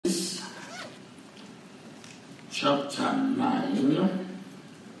chapter 9.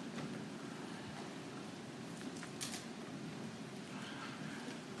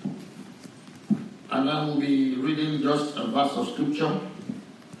 And I will be reading just a verse of scripture.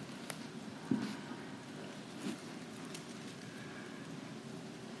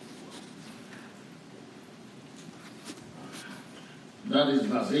 That is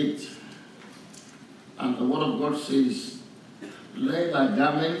verse 8. And the word of God says, "Let thy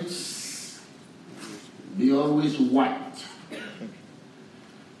garments be always white,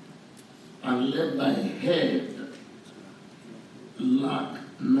 and let thy head lack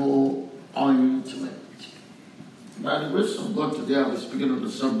no ointment." By the grace of God, today I will be speaking on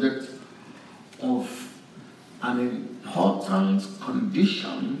the subject of an important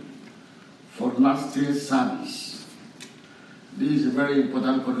condition for lasting service. This is a very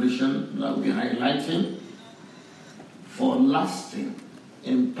important condition that we'll be highlighting for lasting,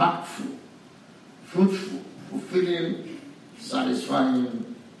 impactful, fruitful, fulfilling,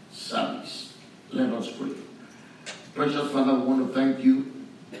 satisfying service. Let us pray. Precious Father, we want to thank you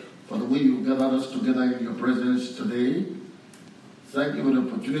for the way you gathered us together in your presence today. Thank you for the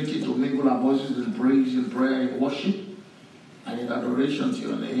opportunity to mingle our voices in praise, in prayer, in worship, and in adoration to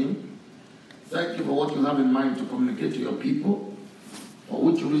your name. Thank you for what you have in mind to communicate to your people, for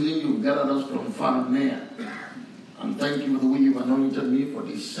which reason you've gathered us from far and near. And thank you for the way you've anointed me for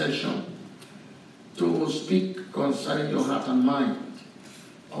this session to speak concerning your heart and mind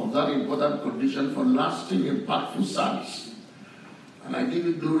of that important condition for lasting, impactful service. And I give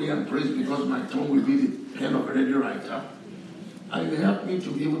you glory and praise because my tongue will be the pen of a ready writer. And you help me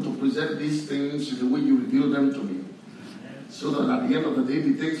to be able to present these things in the way you reveal them to me, so that at the end of the day,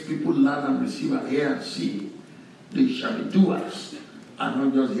 the things people learn and receive and hear and see, they shall be doers and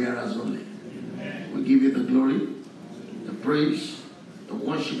not just hearers only. Amen. We give you the glory, the praise, the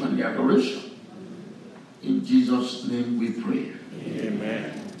worship, and the adoration. In Jesus' name we pray.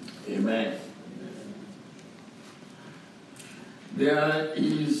 Amen. Amen. There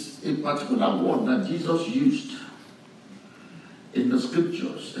is a particular word that Jesus used in the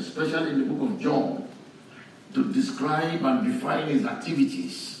scriptures, especially in the book of John, to describe and define his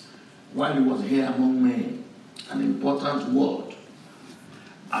activities while he was here among men. An important word.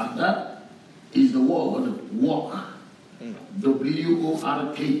 And that is the word walk.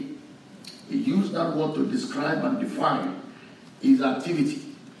 W-O-R-K. He used that word to describe and define his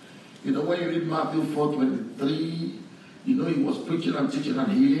activity. You know, when you read Matthew 4:23, you know he was preaching and teaching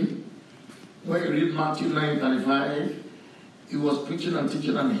and healing. When you read Matthew 9:35, he was preaching and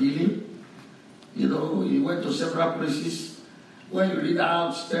teaching and healing. You know, he went to several places. When you read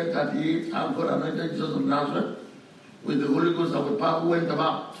Acts 10:38, how God anointed Jesus of Nazareth with the Holy Ghost and with power, who went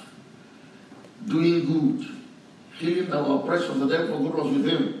about doing good, healing that were oppressed from the devil, for God was with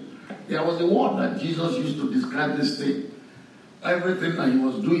him. There was a word that Jesus used to describe this thing, everything that he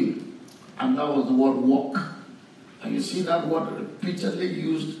was doing, and that was the word walk. And you see that word repeatedly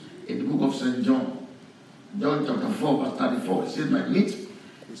used in the book of St. John. John chapter 4, verse 34. It says, "My meat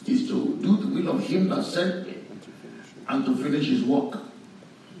is to do the will of him that sent me and to finish his work."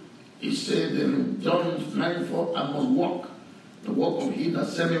 He said in John 9:4, "I must walk the walk of him that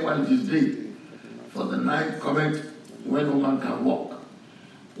sent me while it is day, for the night cometh when no man can walk."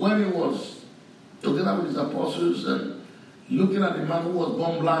 When he was together with his apostles and looking at the man who was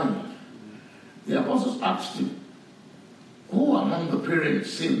born blind, the apostles asked him, "Who among the parents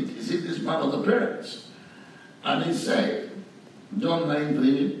sinned? Is it this man or the parents?" And he said, John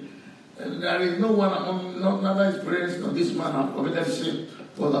 9:3, "There is no one among, neither his parents nor this man have committed sin,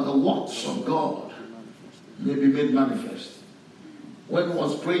 but that the works of God may be made manifest." When he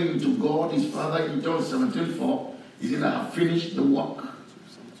was praying to God, his Father, in John 17:4, he said, "I have finished the work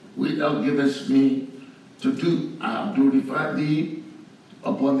which thou givest me to do. I have glorified thee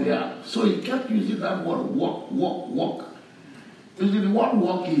upon the earth." So he kept using that word, walk, walk, walk. You see, the word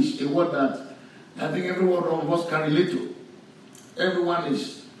walk is a word that I think everyone of us can relate to. Everyone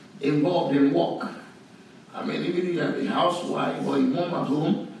is involved in work. I mean, even if you have a housewife or a mom at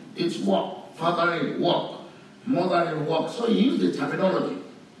home, it's work. Father in work, mother in work. So he used the terminology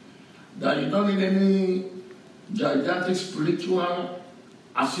that you don't need any gigantic spiritual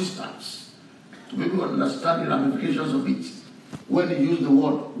assistance to be able to understand the ramifications of it. When he used the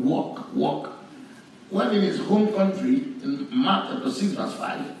word walk, walk. When in his home country, in Mark chapter 6, verse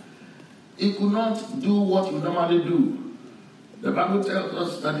 5, he could not do what he normally do. The Bible tells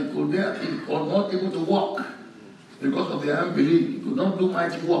us that he was not able to walk because of their unbelief. He could not do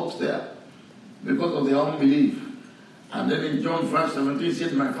mighty works there because of their unbelief. And then in John 5:17, he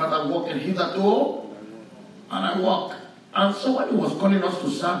said, "My Father walked hitherto, and I walk." And so when he was calling us to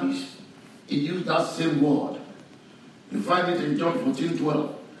service, he used that same word, You find it in John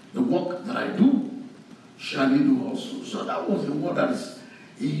 14:12. The work that I do shall you do also. So that was the word that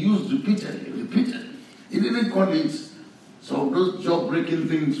he used repeatedly. He didn't call it some of those job-breaking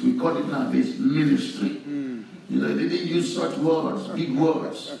things we call it nowadays ministry. He didn't use such words, big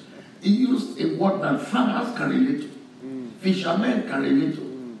words. He used a word that farmers can relate to, fishermen can relate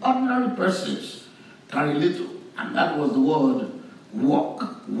to, ordinary persons can relate to, and that was the word walk.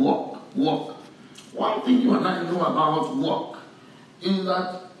 One thing you and I know about work is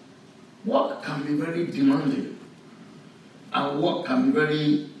that work can be very demanding and work can be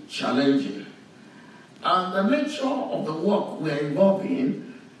very challenging. And the nature of the work we are involved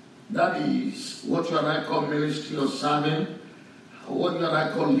in, that is what you and I call ministry or serving, what you and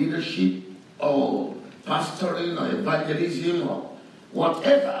I call leadership or pastoring or evangelism or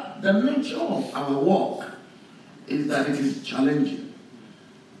whatever, the nature of our work is that it is challenging.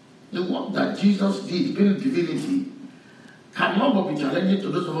 The work that Jesus did, being divinity, cannot but be challenging to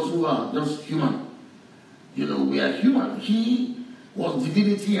those of us who are just human. We are human. He was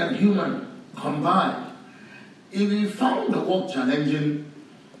divinity and human combined. If we found the work challenging,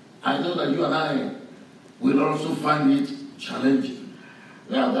 I know that you and I will also find it challenging.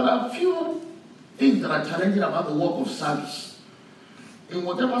 Now, there are a few things that are challenging about the work of service. In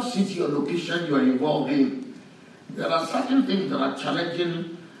whatever city or location you are involved in, there are certain things that are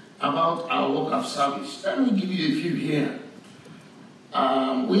challenging about our work of service. Let me give you a few here.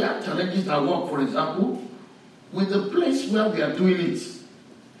 We have challenges at work, for example, with the place where we are doing it.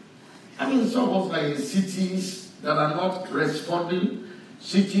 Some of us are in cities that are not responding,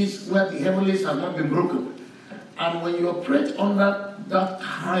 cities where the heavens have not been broken. And when you operate under that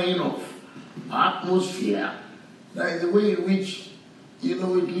kind of atmosphere, there is a way in which, it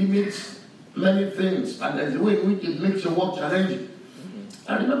limits many things, and there's a way in which it makes your work challenging.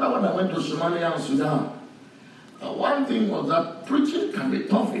 I remember when I went to Somalia and Sudan, one thing was that preaching can be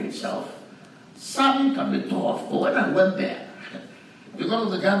tough in itself. Serving can be tough. But when I went there, because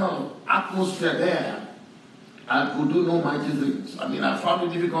of the kind of atmosphere there, I could do no mighty things. I found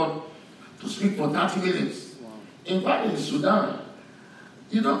it difficult to speak for 30 minutes. Wow. In fact, in Sudan,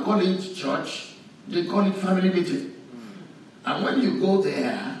 you don't call it church, they call it family meeting. And when you go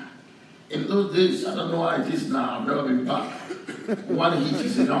there, in those days, I don't know how it is now, I've never been back. One heat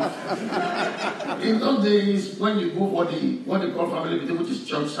is enough. In those days, when you go for what they call family meeting, which is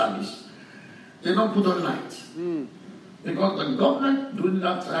church service, they don't put on lights. Because the government during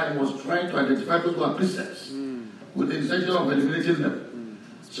that time was trying to identify those who are Christians with the intention of eliminating them.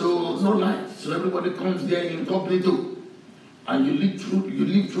 So no lights. So everybody comes there incognito. And you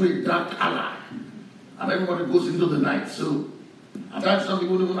live through a dark alley. And everybody goes into the night. So at times some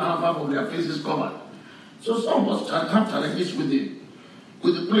people don't even have half of their faces covered. So some of us have challenges with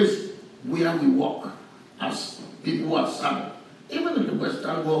the place where we work as people who are serving. Even in the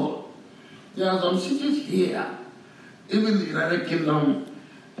Western world, there are some cities here, even in the United Kingdom,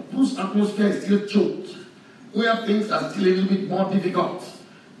 whose atmosphere is still choked, where things are still a little bit more difficult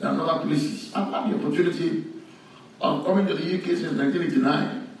than other places. I've had the opportunity of coming to the UK since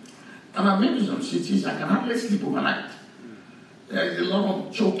 1989, and I've been to some cities I can hardly sleep overnight. There is a lot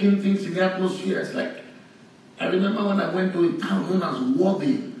of choking things in the atmosphere. It's like, I remember when I went to a town known as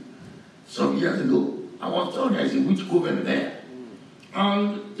Worthing some years ago. I was told there is a witch coven there.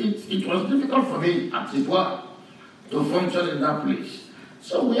 And it was difficult for me, as it were, to function in that place.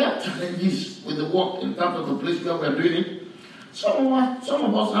 So we have challenges with the work in terms of the place where we are doing it. Some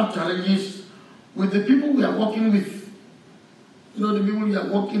of us have challenges with the people we are working with. The people we are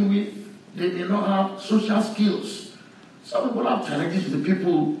working with, they may not have social skills. Some people have challenges with the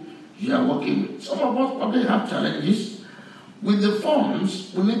people you are working with. Some of us probably have challenges with the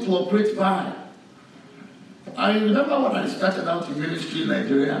forms we need to operate by. I remember when I started out in ministry in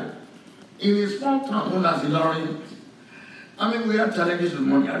Nigeria, in a small town known as Ilorin. We had challenges with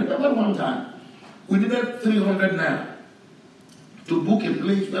money. I remember one time, we needed 300 naira to book a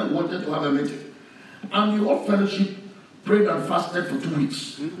place where we wanted to have a meeting. And the whole fellowship prayed and fasted for 2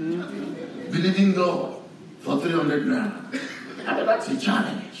 weeks, believing God for 300 naira. That's a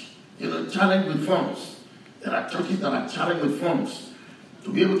challenge. Challenge with funds. There are churches that are challenged with funds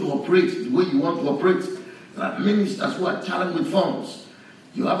to be able to operate the way you want to operate. There are ministers who are challenged with funds.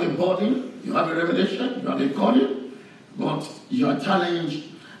 You have a body, you have a revelation, you have a calling, but you are challenged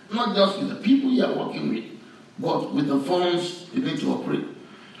not just with the people you are working with, but with the funds you need to operate.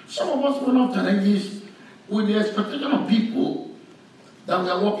 Some of us will have challenges with the expectation of people that we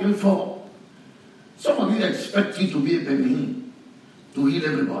are working for. Some of you expect you to be a Benin, to heal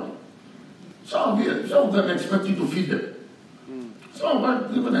everybody. Some of them expect you to feed them. Some of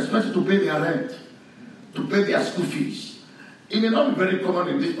them even expect you to pay their rent. to pay their school fees. It may not be very common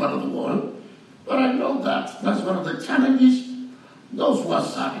in this part of the world, but I know that that's one of the challenges those who are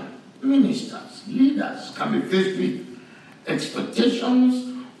serving, ministers, leaders, can be faced with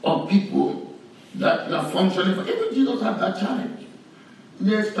expectations of people that are functioning for. Even Jesus had that challenge.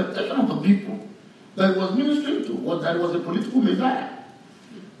 The expectation of the people that he was ministering to was that he was a political Messiah.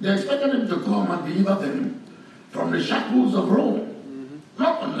 They expected him to come and deliver them from the shackles of Rome,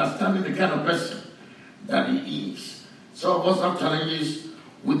 not understanding the kind of person that he is. Some of us have challenges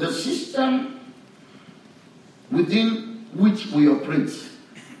with the system within which we operate.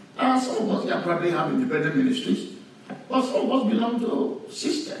 And some of us here probably have independent ministries, but some of us belong to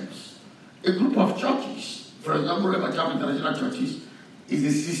systems. A group of churches, for example, Rev George International Churches, is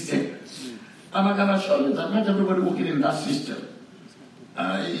a system. And I can assure you that not everybody working in that system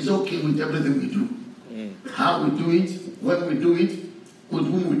is okay with everything we do. How we do it, when we do it, with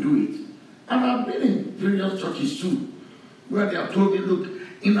whom we do it. And I've been in various churches too, where they have told me, look,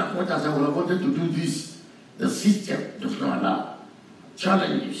 in as much as I would have wanted to do this, the system does not allow.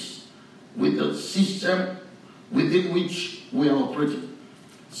 Challenges with the system within which we are operating.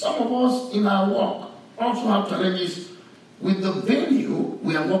 Some of us in our work also have challenges with the venue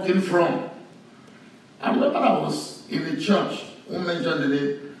we are working from. I remember I was in a church who mentioned the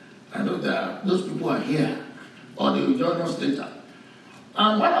name. I know that those people are here, or they will join us later.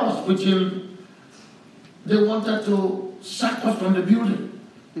 And when I was preaching, they wanted to sack us from the building.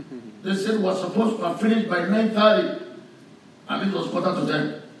 They said we were supposed to have finished by 9:30, and it was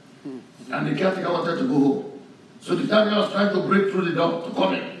 9:45. And the caretaker wanted to go home. So the caretaker was trying to break through the door to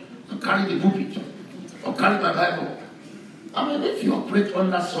come in, to carry the pulpit, or carry my Bible. I mean, if you operate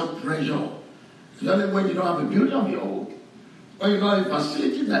under such pressure, especially when you don't have a building of your own, or you don't have a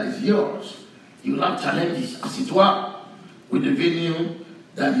facility that is yours, you will have challenges, as it were, with the venue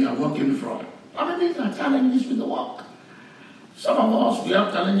that you are working from. I mean, these are challenges with the work. Some of us, we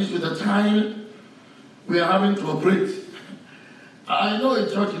have challenges with the time we are having to operate. I know a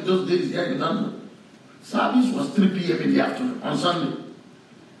church in those days here in London, service was 3 p.m. in the afternoon on Sunday.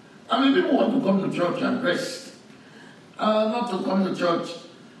 I mean, people want to come to church and rest, not to come to church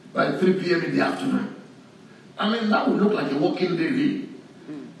by 3 p.m. in the afternoon. I mean, that would look like a working day, really.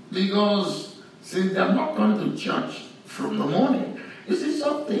 Because since they are not coming to church from the morning, you see,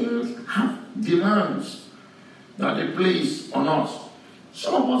 some things have demands that they place on us.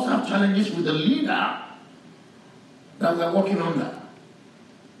 Some of us have challenges with the leader that we are working under.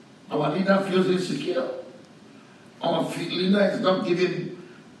 Our leader feels insecure. Our leader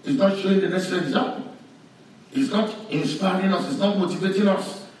is not showing the necessary example. He's not inspiring us, he's not motivating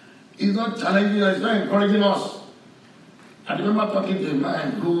us, he's not challenging us, he's not encouraging us. I remember talking to a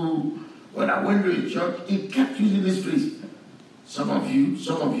man who, when I went to a church, he kept using this phrase, some of you, most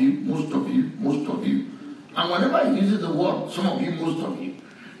of you, most of you. And whenever he uses the word, some of you, most of you,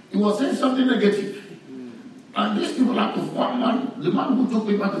 he was saying something negative. And these people have to, one man, the man who took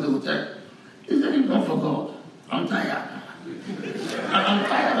me back to the hotel, he said, "Not for God, I'm tired. I'm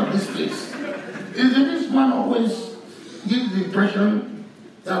tired of this place." Isn't this man always gives the impression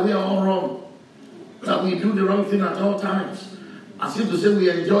that we are all wrong, that we do the wrong thing at all times, as if to say we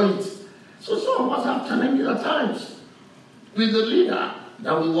enjoy it. So some of us have challenges at times with the leader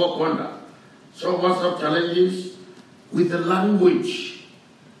that we work under. Some of us have challenges with the language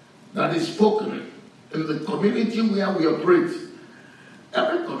that is spoken in the community where we operate.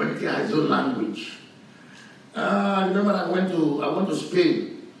 Every community has its own language. I remember I went to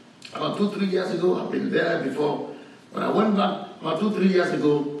Spain about 2-3 years ago. I've been there before. When I went back about 2-3 years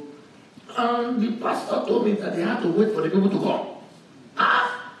ago, the pastor told me that they had to wait for the people to come.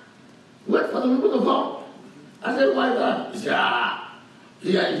 Wait for the people to come. I said, why that? He said,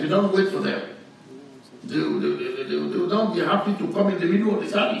 if you don't wait for them, they will not be happy to come in the middle of the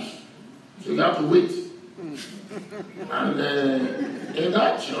service. So you have to wait. And in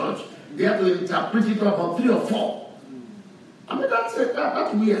that church, they have to interpret it about 3 or 4. I mean,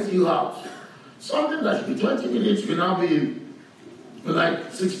 that wears you out. Something that should be 20 minutes will now be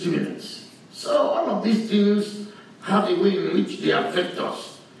like 60 minutes. So all of these things have a way in which they affect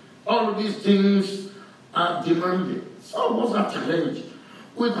us. All of these things are demanding. Some of us are challenged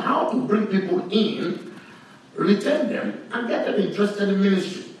with how to bring people in, retain them, and get them interested in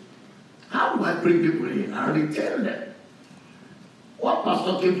ministry. How do I bring people in and retain them? One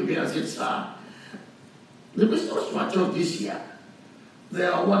pastor came to me and said, "Sir, the visitors to our church this year,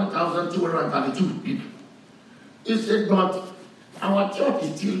 there are 1,232 people." He said, "But our church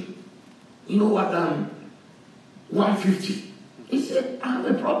is still lower than 150. He said, "I have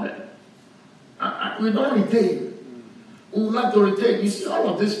a problem. We don't retain. We would like to retain." You see, all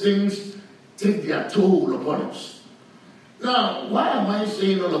of these things take their toll upon us. Now, why am I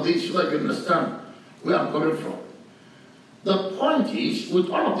saying all of this so that you understand where I'm coming from? The point is, with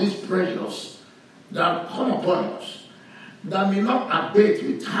all of these pressures that come upon us, that may not abate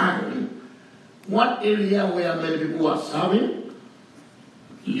with time, one area where many people are serving,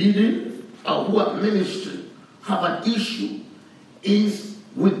 leading, or who are ministering have an issue is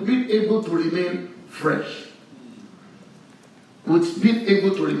with being able to remain fresh. With being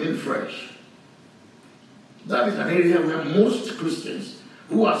able to remain fresh. That is an area where most Christians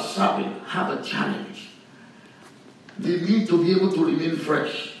who are serving have a challenge. They need to be able to remain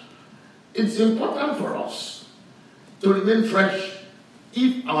fresh. It's important for us to remain fresh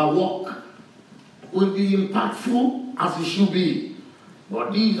if our work will be impactful as it should be.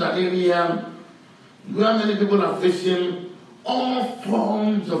 But this is an area where many people are facing all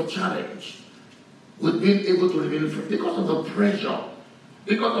forms of challenge with being able to remain fresh because of the pressure,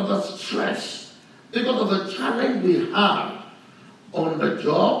 because of the stress, because of the challenge we have on the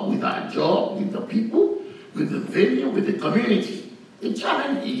job, with our job, with the people, with the venue, with the community. The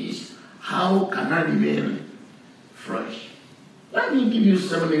challenge is, how can I remain fresh? Let me give you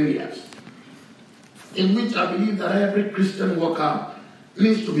 7 areas in which I believe that every Christian worker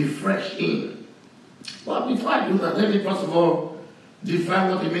needs to be fresh in. But before I do that, let me first of all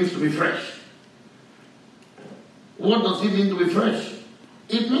define what it means to be fresh. What does it mean to be fresh?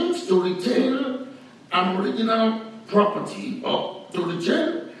 It means to retain an original property, or to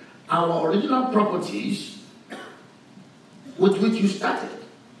retain our original properties with which you started.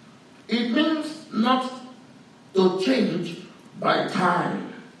 It means not to change by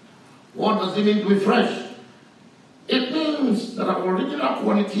time. What does it mean to be fresh? It means that our original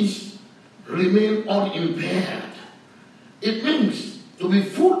qualities remain unimpaired. It means to be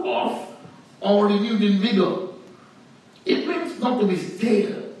full of or renewed in vigor. It means not to be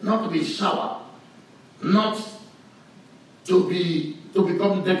stale, not to be sour, not to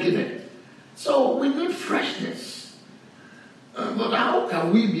become decadent. So we need freshness. But how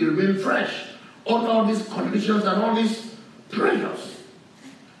can we remain fresh on all these conditions and all these pressures?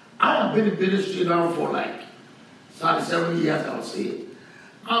 I have been in ministry now for like 37 years, I would say.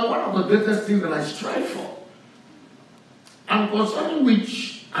 And one of the greatest things that I strive for, and concerning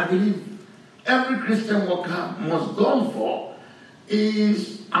which I believe every Christian worker must go for,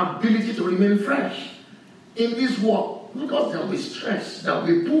 is ability to remain fresh in this work. Because there will be stress, there will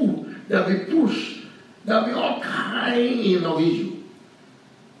be pull, there will be push, there will be all kinds of issues.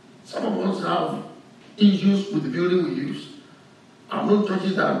 Some of us have issues with the building we use. I've known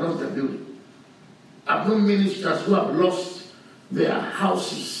churches that have lost their building. I've known ministers who have lost their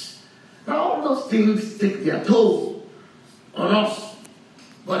houses. Now all those things take their toll on us.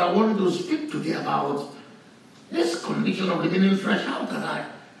 But I wanted to speak today about this condition of remaining fresh. How can I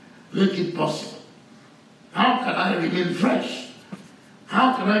make it possible? How can I remain fresh?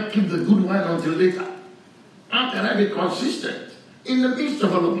 How can I keep the good wine until later? How can I be consistent in the midst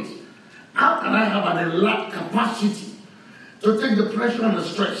of all of this? How can I have an alert capacity to take the pressure and the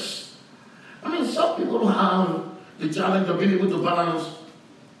stress? I mean, some people have the challenge of being able to balance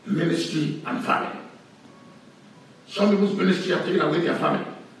ministry and family. Some people's ministry have taken away their family.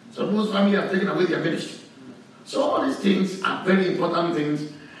 Some people's family have taken away their ministry. So all these things are very important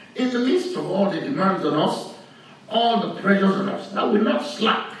things in the midst of all the demands on us, all the pressures on us, that will not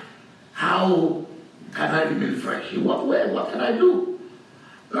slack. How can I remain fresh? In what way? What can I do?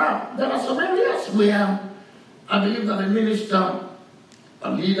 Now, there are some areas where I believe that a minister,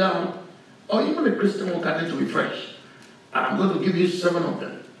 a leader, or even a Christian worker needs to be fresh. And I'm going to give you 7 of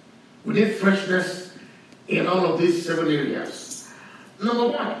them. We need freshness in all of these 7 areas. Number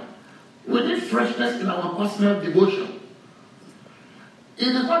 1, we need freshness in our personal devotion. It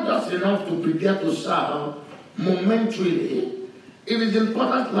is not just enough to prepare to serve momentarily. It is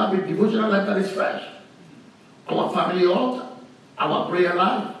important to have a devotional life that is fresh. Our family altar, our prayer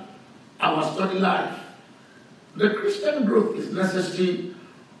life, our study life. The Christian growth is necessary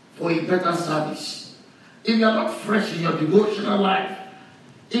for a better service. If you are not fresh in your devotional life,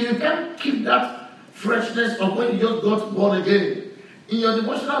 if you can't keep that freshness of when you just got born again in your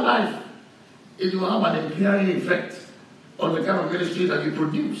devotional life, it will have an impairing effect on the kind of ministry that you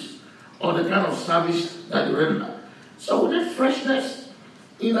produce, or the kind of service that you render. So we need freshness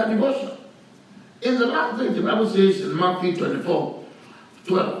in our devotion. In the last day, the Bible says in Matthew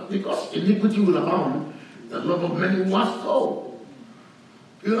 24:12, because iniquity will abound, the love of many will wax cold.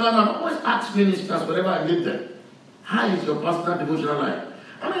 You know, and I always ask ministers whenever I meet them, how is your personal devotional life?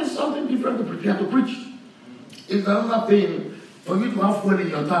 I mean, it's something different to prepare to preach. It's another thing for you to have fuel in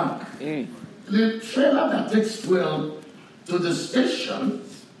your tank. The trailer that takes fuel to the station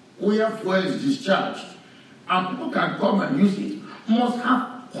where fuel is discharged, and people can come and use it, must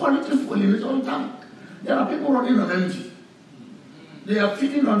have quality fuel in its own tank. There are people running on empty. They are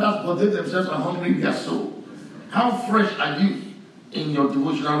feeding on that, but they themselves are hungry in their soul. How fresh are you in your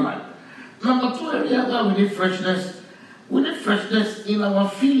devotional life? Number 2 area where we need freshness in our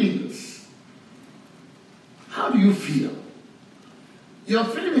feelings. How do you feel? Your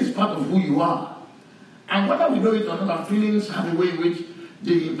feeling is part of who you are. And whether we know it or not, our feelings have a way in which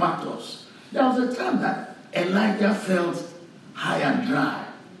they impact us. There was a time that Elijah felt high and dry.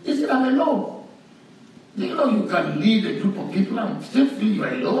 He said, I'm alone. Do you know you can lead a group of people and still feel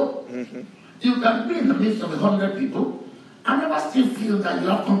you're alone? Mm-hmm. You can be in the midst of 100 people and never still feel that you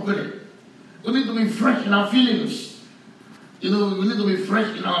have company. We need to be fresh in our feelings. We need to be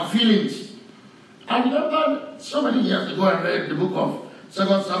fresh in our feelings. I remember so many years ago I read the book of 2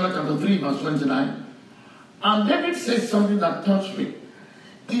 Samuel chapter 3 verse 29. And David said something that touched me.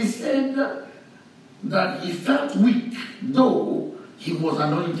 He said that he felt weak, though he was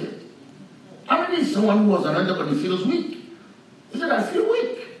anointed. I mean, it's someone who was anointed but he feels weak. He said, I feel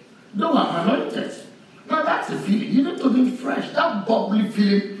weak, though I'm anointed. Now that's a feeling. You need to be fresh. That bubbly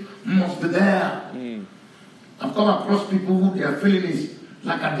feeling must be there. I've come across people who their feeling is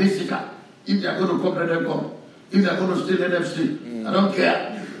like a desica. If they are going to come, let them come. If they are going to stay, let them stay. I don't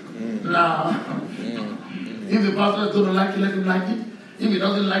care. Now, if the pastor is going to like it, let him like it. If he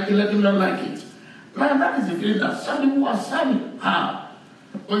doesn't like it, let him not like it. Man, that is the feeling that some people are serving have.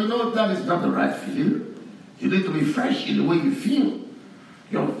 But you know, that is not the right feeling. You need to be fresh in the way you feel.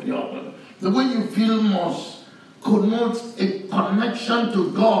 The way you feel must connote a connection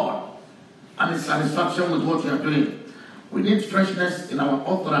to God and a satisfaction with what you are doing. We need freshness in our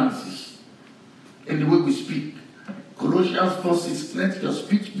utterances, in the way we speak. Colossians 4:6, let your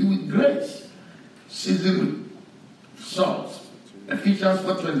speech be with grace, seasoned with salt. Ephesians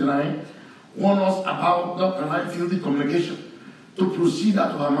 4:29, warn us about not filthy communication to proceed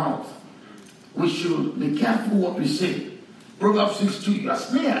out of our mouth. We should be careful what we say. Proverbs 6:2, you are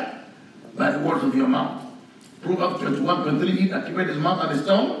snared by the words of your mouth. Proverbs 21:23, he that keepeth his mouth and his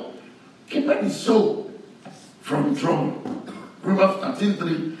tongue, keepeth his soul from trouble. Proverbs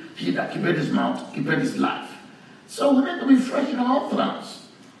 13:3, he that keepeth his mouth, keepeth his life. So we need to be fresh in our utterance.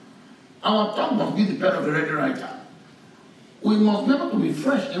 Our tongue must be the pen of a ready writer. We must be able to be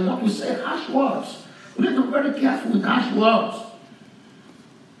fresh in what we say, harsh words. We need to be very careful with harsh words.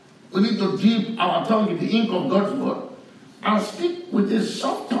 We need to dip our tongue in the ink of God's word and speak with a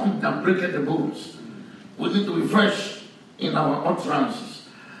soft tongue that breaketh the bones. We need to be fresh in our utterances.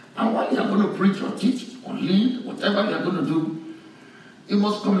 And when you are going to preach or teach or lead, whatever you are going to do, you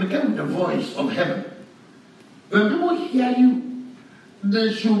must communicate with the voice of heaven. When people hear you,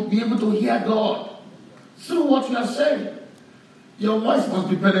 they should be able to hear God through what you are saying. Your voice must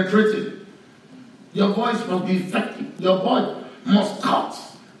be penetrating. Your voice must be effective. Your voice must cut.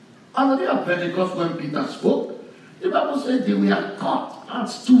 On the day of Pentecost, when Peter spoke, the Bible says they were cut.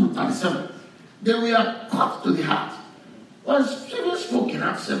 Acts 2:37. They were cut to the heart. When Stephen spoke in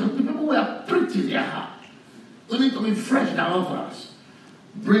Acts 7, the people were pricked in their heart. We need to be fresh in our utterance.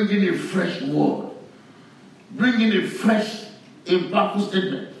 Bring in a fresh word. Bring in a fresh, impactful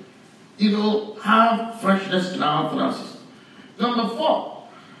statement. Have freshness in our utterances. Number 4,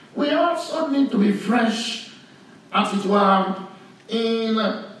 we also need to be fresh, as it were, in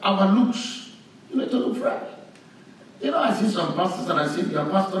our looks. You need to look fresh. I see some pastors and I say, you are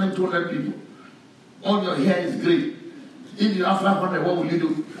pastoring 200 people. All your hair is grey. If you have 500, what will you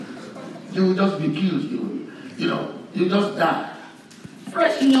do? You will just be killed. You just die.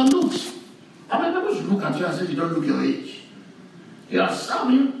 Fresh in your looks. I mean, people should look at you and say, you don't look your age. You are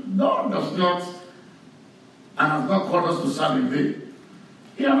serving. God does not and has not called us to serve in vain.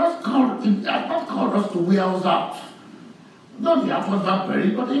 He has not called us to wear us out. Not the outward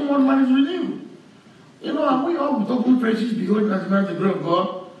vampire, but the inward man is renewed. And we all with open faces beholding as the glory of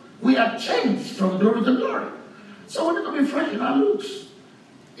God, we are changed from glory to glory. So we need to be fresh in our looks.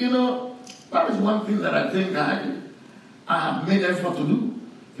 That is one thing that I think I have made effort to do.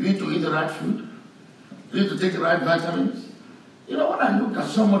 You need to eat the right food. You need to take the right vitamins. When I looked at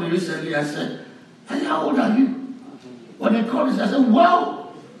somebody recently, I said, hey, how old are you? When they called me, I said,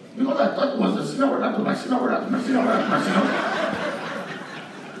 wow! Because I thought it was the senior brother to my senior brother to my senior brother to my senior brother.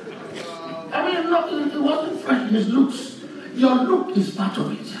 I mean, it wasn't fresh in his looks. Your look is part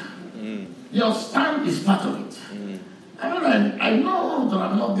of it. Your stand is part of it. I know that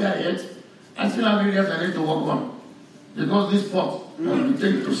I'm not there yet. I still have areas I need to work on. Because this pot will be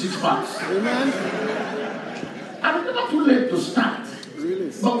taken to 6 parts. Amen. And it's not too late to start.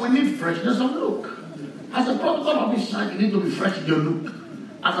 Really? But we need freshness of look. As a protocol officer, you need to be fresh in your look.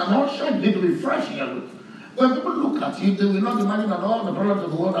 As an usher, you need to be fresh in your look. When people look at you, they will not imagine that all the problems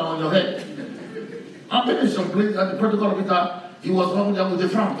of the world are on your head. I've been in some place that the protocol officer, he was walking there with a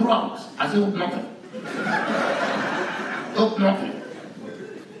frown throughout. I said, hope nothing. Hope nothing.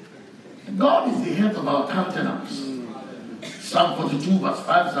 God is the head of our countenance. Psalm 42 verse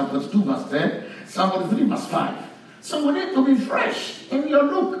 5, Psalm 42 verse 10, Psalm 43 verse 5. So we need to be fresh in your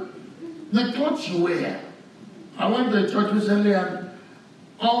look. The clothes you wear. I went to a church recently and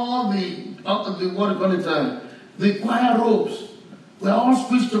all the what do you call it, the choir robes were all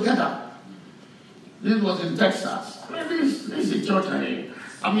squeezed together. This was in Texas. I mean, this is a church.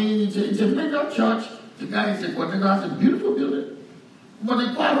 I mean, it's a major church. The guy is a coordinator, has a beautiful building. But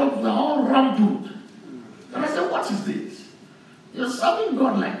the choir robes were all rumpled. And I said, what is this? You're serving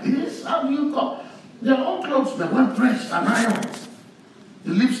God like this? How do you come? Their own clothes were well pressed and ironed.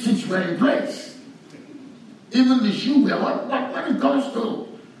 The lipsticks were in place. Even the shoe were well. But when it comes to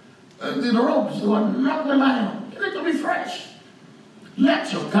the robes, they were not well ironed. You need to be fresh.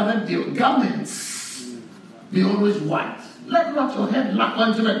 Let your garments be always white. Let not your head lack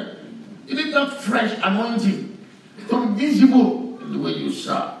ointment. You need that fresh anointing to be visible in the way you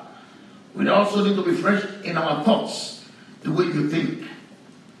serve. We also need to be fresh in our thoughts, the way you think.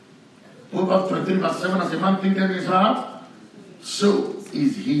 Proverbs 23 verse 7, as a man thinketh in his heart, so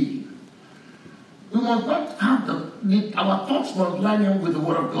is he. We must not have our thoughts must line up with the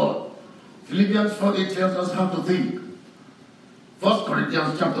word of God. Philippians 4:8 tells us how to think. 1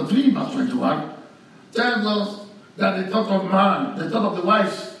 Corinthians chapter 3 verse 21 tells us that the thought of man, the thought of the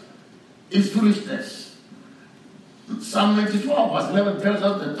wise, is foolishness. Psalm 94 verse 11 tells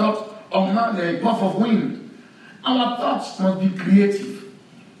us the thought of man, a puff of wind. Our thoughts must be creative.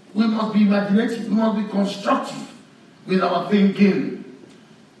 We must be imaginative. We must be constructive with our thinking.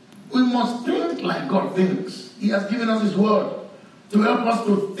 We must think like God thinks. He has given us His word to help us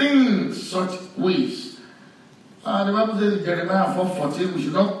to think such ways. The Bible says in Jeremiah 4:14,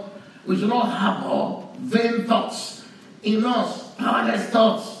 we should not harbor vain thoughts in us, powerless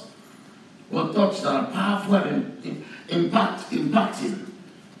thoughts, but thoughts that are powerful and impacting.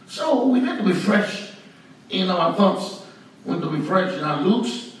 So we need to be fresh in our thoughts. We need to be fresh in our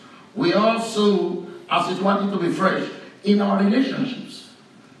looks. We also, as it were, need to be fresh in our relationships.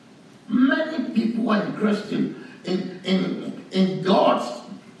 Many people are interested in God's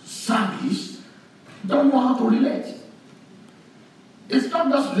service don't know how to relate. It's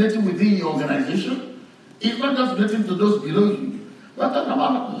not just relating within your organization. It's not just relating to those below you. We're talking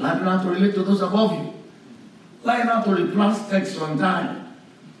about learning how to relate to those above you. Learning how to reply texts on time.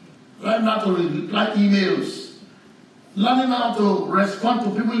 Learning how to reply emails. Learning how to respond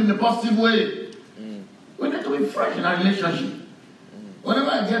to people in a positive way. We need to be fresh in our relationship.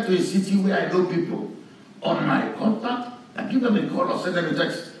 Whenever I get to a city where I know people, on my contact, I give them a call or send them a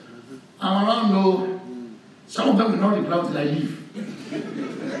text. I'm around low. Some of them will not reply until I leave.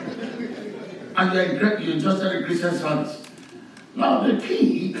 And you're interested in Christian service. Now, the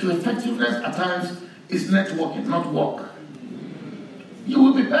key to effectiveness at times is networking, not work. You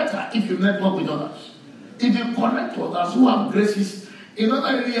will be better if you network with others. If you connect with others who have graces in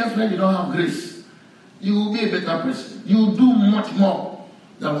other areas where you don't have grace, you will be a better person. You will do much more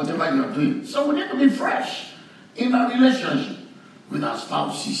than whatever you are doing. So we need to be fresh in our relationship with our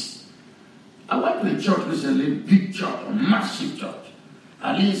spouses. I went to a church recently, big church, a massive church.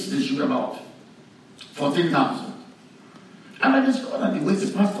 At least there should be about 14,000. And I discovered that the way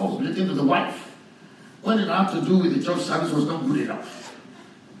the pastor was relating to the wife, when it had to do with the church service, was not good enough.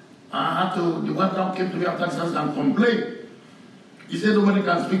 The wife now came to me after the service and complained. He said, nobody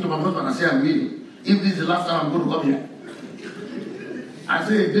can speak to my husband. I said, I will. If this is the last time I'm going to come here. I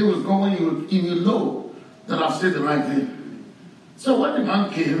said, they will come when he will know that I've said the right thing. So when the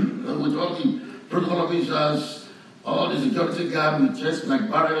man came with all the protocol officers, all the security guards with chests like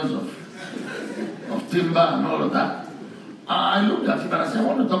barrels of timber and all of that, I looked at him and I said, I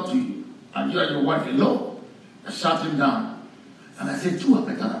want to talk to you. And you and your wife alone. I sat him down. And I said, two are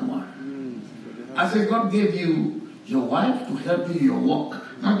better than one. I said, God gave you your wife to help you in your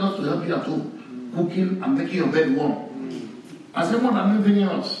work, not just to help you at home, cooking and making your bed warm. I said, more than anything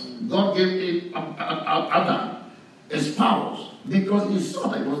else, God gave Adam a spouse because he saw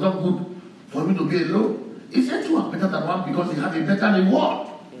that it was not good for me to be alone. He said two are better than one because they have a better reward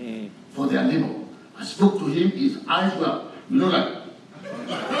for their labor. I spoke to him, his eyes were, like,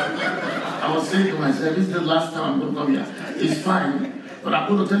 I was saying to myself, this is the last time I'm going to come here. It's fine, but I'm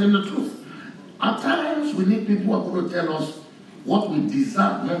going to tell him the truth. At times, we need people who are going to tell us what we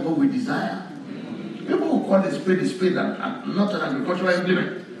deserve, not what we desire. People who call a spade and not an agricultural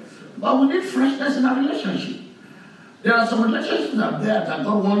implement. But we need freshness in our relationship. There are some relationships out there that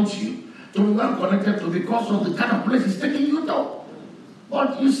God wants you to be well connected to because of the kind of place He's taking you to.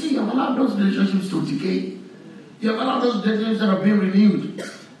 But you see, you have allowed those relationships to decay. You have allowed those relationships instead of being renewed,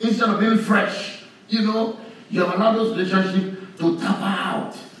 instead of being fresh. You know, you have allowed those relationships to tap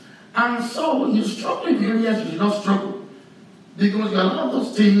out. And so you struggle in areas you should not struggle. Because you allow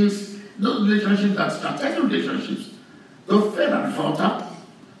those things, those relationships that strategic relationships, to fail and falter,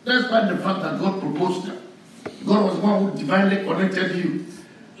 despite the fact that God proposed them. God was the one who divinely connected you,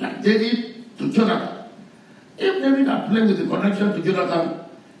 like David to Jonathan. If David had played with the connection to Jonathan,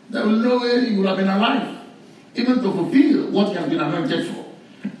 there was no way he would have been alive, even to fulfill what he has been anointed for.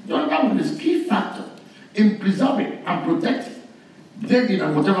 Jonathan was the key factor in preserving and protecting David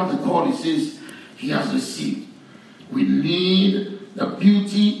and whatever the call he says he has received. We need the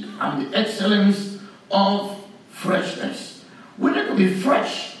beauty and the excellence of freshness. We need to be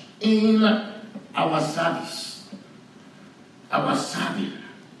fresh in our service, our serving.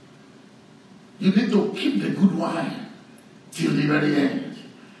 You need to keep the good wine till the very end.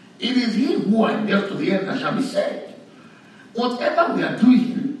 It is he who endures to the end that shall be saved. Whatever we are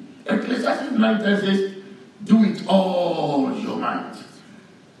doing, Ecclesiastes 9 says, do it all your might.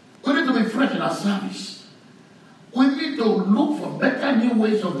 We need to be fresh in our service. We need to look for better new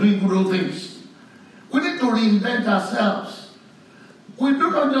ways of doing good old things. We need to reinvent ourselves. We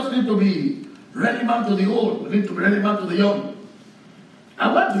do not just need to be relevant to the old, we need to be relevant to the young.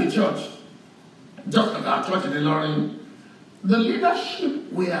 I went to a church, just like our church in Ilorin. The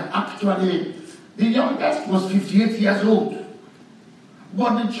leadership were actually, the youngest was 58 years old.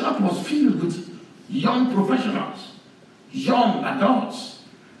 But the church was filled with young professionals, young adults.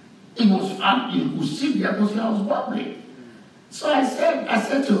 It was fun. You could see the atmosphere was bubbling. So I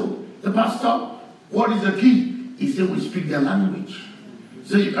said to the pastor, what is the key? He said, we speak their language.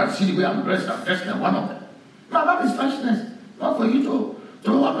 So you can see the way I'm dressed like one of them. Now that is freshness. Not for you to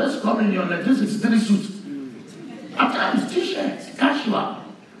always come in your 1963 suit. At times, t-shirts, casual.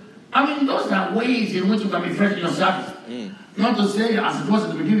 I mean, those are ways in which you can be fresh in yourself. Not to say as it was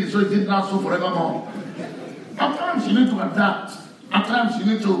in the beginning, so it is now, so forevermore. At times you need to adapt. At times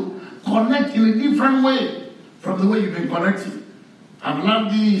you need to connect in a different way from the way you've been connecting. I've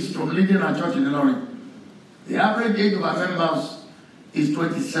learned this from leading our church in Ilorin. The average age of our members is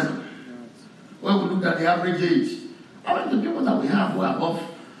 27. When we look at the average age, I mean, the people that we have who are above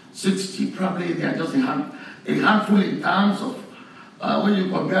 60, probably they are just a handful in terms of when you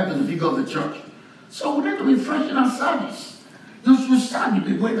compare to the figure of the church. So we need to be fresh in our service. You should start with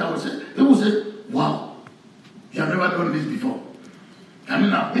the way that was said. People say, wow, you have never done this before. I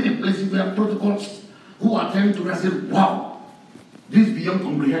mean, I've been in places where protocols who are telling to me, I say, wow, this is beyond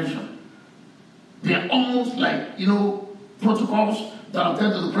comprehension. They are almost like, protocols that are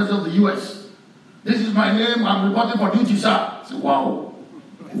telling to the president of the US. This is my name, I'm reporting for duty, sir. I say, wow.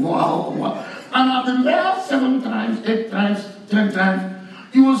 And I've been there 7 times, 8 times, 10 times.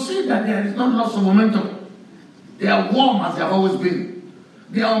 You will see that there is no loss of momentum. They are warm as they have always been.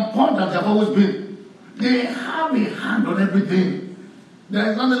 They are on point as they have always been. They have a hand on everything.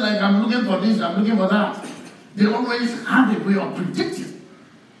 There is nothing like I'm looking for this, I'm looking for that. They always have a way of predicting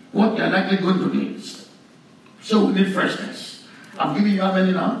what they are likely going to need. So we need freshness. I'm giving you how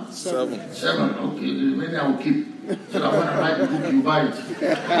many now? 7. 7, okay. The remaining I will keep. So that when I write the book, you buy it.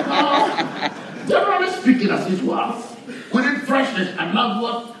 Generally speaking, as it was, we need freshness, and that's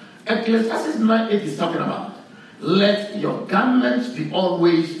what Ecclesiastes 9:8 is talking about. Let your garments be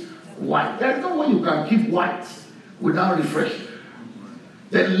always white. There's no way you can keep white without refreshing.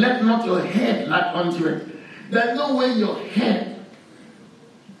 Then let not your head lack unto it. There's no way your head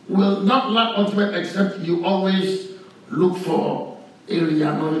will not lack unto it except you always look for a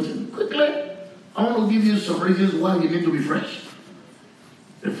re-anointing. Quickly, I want to give you some reasons why you need to be fresh.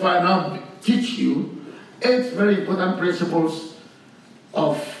 Before I now teach you 8 very important principles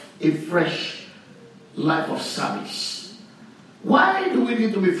of a fresh life of service. Why do we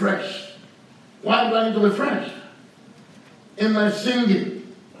need to be fresh? Why do I need to be fresh? In my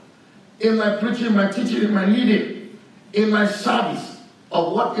singing, in my preaching, my teaching, in my leading, in my service,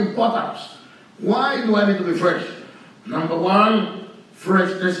 of what importance? Why do I need to be fresh? Number 1,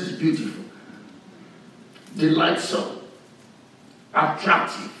 freshness is beautiful, delightsome,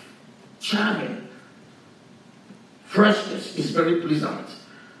 attractive, charming. Freshness is very pleasant,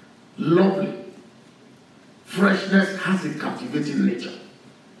 lovely. Freshness has a captivating nature.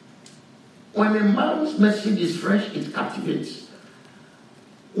 When a man's message is fresh, it captivates.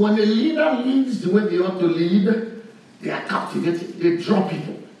 When a leader leads the way they ought to lead, they are captivated. They draw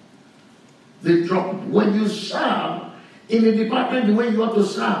people. When you serve in a department the way you ought to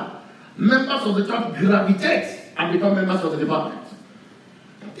serve, members of the church gravitate and become members of the department.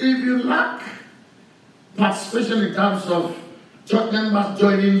 If you lack participation in terms of church members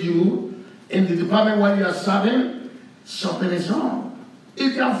joining you in the department while you are serving, something is wrong.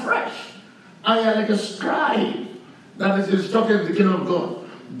 If you are fresh and you are like a scribe that is instructed in the kingdom of God,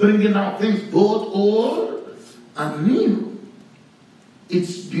 bringing out things both old and new,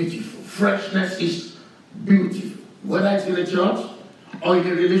 it's beautiful. Freshness is beautiful. Whether it's in a church or in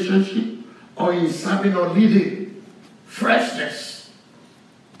a relationship or in serving or leading, freshness.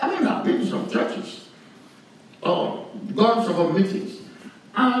 I mean, I've been to some churches or gone to some meetings,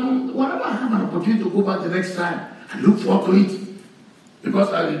 and whenever I have an opportunity to go back the next time, I look forward to it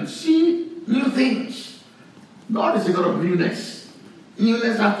because I will see new things. God is a God of newness.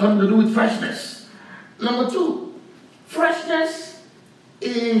 Newness has something to do with freshness. Number two, freshness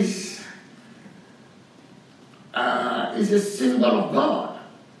is a symbol of God.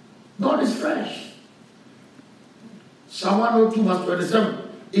 God is fresh. Psalm 102 verse 27.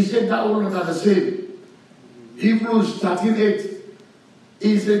 He said that all are the same. Hebrews 13:8.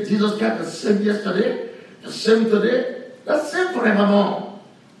 He said Jesus Christ the same yesterday, the same today, the same forevermore.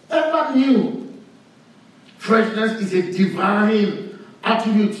 Ever new. Freshness is a divine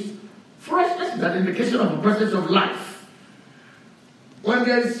attribute. Freshness is an indication of the presence of life. When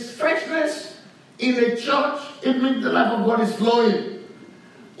there is freshness in a church, it means the life of God is flowing.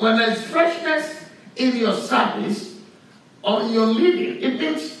 When there is freshness in your service or in your living, it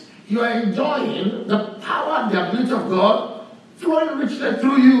means you are enjoying the power and the ability of God flowing richly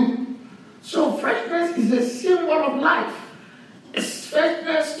through you. So freshness is a symbol of life.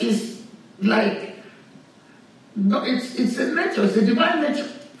 Freshness is like, it's a nature, it's a divine nature.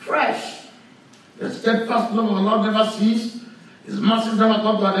 Fresh. The steadfast love of the Lord never cease. His mercies never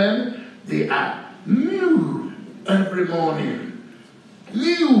come to an end. They are new every morning.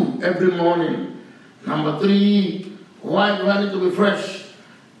 New every morning. Number three, why do I need to be fresh?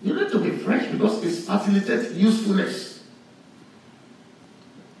 You need to be fresh because it facilitates usefulness.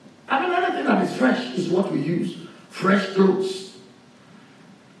 I mean, anything that is fresh is what we use. Fresh clothes.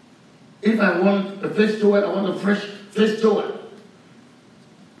 If I want a face towel, I want a fresh face towel.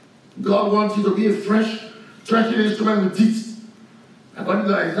 God wants you to be a fresh threshing instrument with teeth. According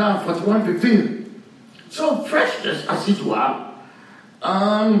to Isaiah 41:15. So freshness, as it were,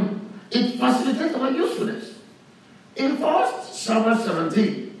 it facilitates our usefulness. In 1 Samuel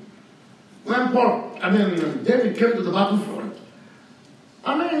 17, when David came to the battlefront,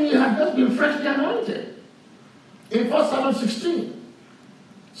 he had just been freshly anointed. In 1 Samuel 16.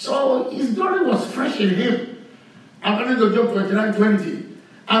 So his glory was fresh in him. According to Job 29:20.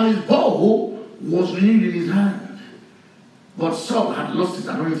 And his bow was renewed in his hand. But Saul had lost his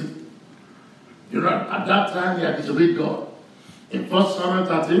anointing. At that time he had disobeyed God. In 1 Samuel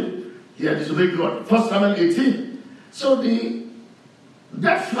 13, he had disobeyed God. 1 Samuel 18. So the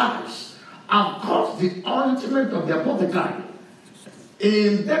dead flies have caused the ointment of the apothecary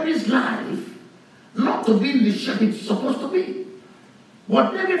in David's life not to be in the shape it's supposed to be.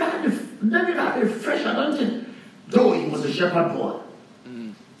 But David had a fresh anointing, though he was a shepherd boy.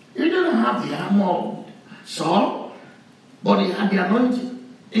 He didn't have the armor of Saul, but he had the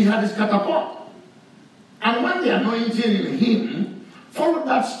anointing. He had his catapult. And when the anointing in him followed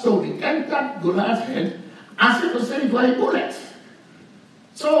that stone, it entered Goliath's head as if to say it were a bullet.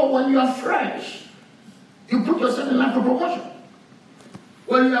 So when you are fresh, you put yourself in line for promotion.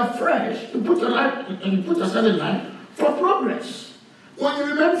 When you are fresh, you put yourself in line for progress. When you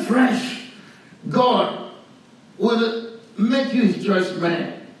remain fresh, God will make you his choice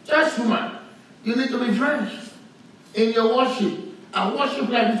man. Choice woman. You need to be fresh in your worship. And worship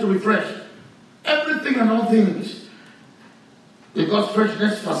life needs to be fresh. Everything and all things. Because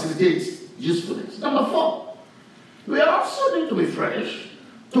freshness facilitates usefulness. Number 4, we also need to be fresh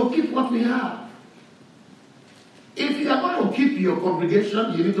to keep what we have. If you are going to keep your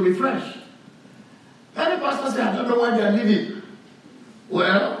congregation, you need to be fresh. Many pastors say, I don't know where they are living.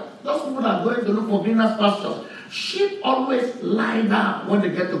 Well, those people are going to look for greener pastures. Sheep always lie down when they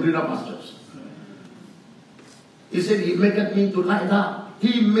get to greener pastures. He said, he maketh me to lie down.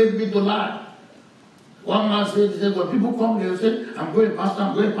 He made me to lie. One man said, when people come, they say, I'm going pastor,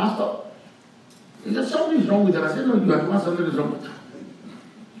 I'm going pastor. He said, something is wrong with them. I said, no, you are the one, something is wrong with them.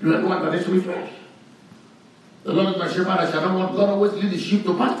 You are the one that needs to be fresh. The Lord is my shepherd, I shall not want. God always lead the sheep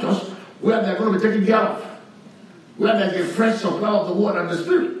to pastures where they are going to be taken care of. Where there is a fresh supply of the word and the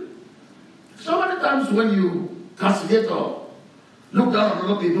spirit. So many times when you castigate or look down on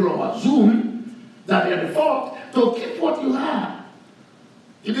other people or assume that they are the fault, to keep what you have,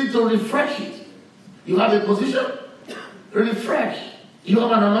 you need to refresh it. You have a position, refresh. You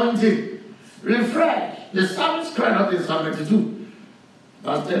have an anointing, refresh. The psalmist cried out in Psalm 92.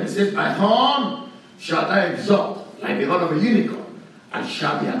 Verse 10, he says, my horn shall I exalt like the horn of a unicorn, and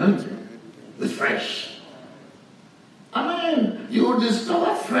shall be anointed with fresh. I mean, you will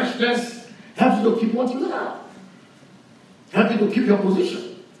discover freshness helps you to keep what you have. Help you to keep your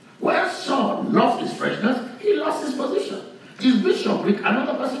position. Where Saul lost his freshness, he lost his position. His bishopric,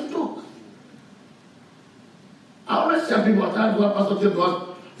 another person took. I always tell people at times when Pastor Tim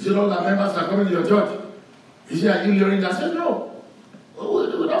goes, he said, all the members are coming to your church. He said, are you hearing that? I said, no.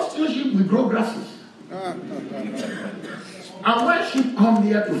 We don't steal sheep, we grow grasses. And when sheep come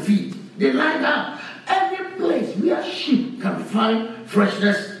there to feed, they lie down. Any place where sheep can find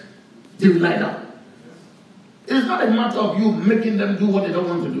freshness, they will lie down. It's not a matter of you making them do what they don't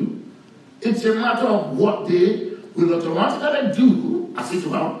want to do. It's a matter of what they will automatically do as it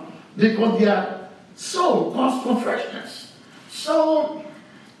were, because their soul calls for freshness. So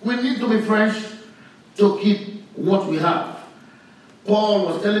we need to be fresh to keep what we have. Paul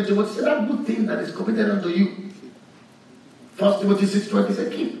was telling Timothy, say that good thing that is committed unto you. 1 Timothy 6:20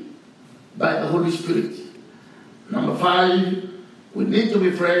 said, keep by the Holy Spirit. Number 5, we need to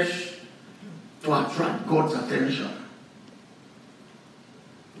be fresh to attract God's attention.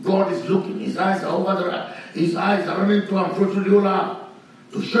 God is looking. His eyes are over his eyes are running to and fro through the whole earth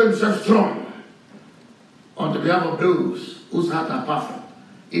to show himself strong on the behalf of those whose hearts are perfect.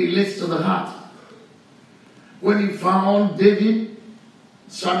 He relates to the heart. When he found David,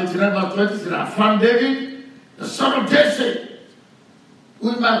 Psalm 89 verse 20 said, I found David, the son of Jesse,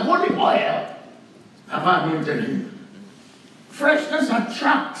 with my holy oil have I anointed him. Freshness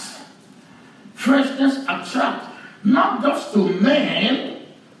attracts. Freshness attracts not just to men,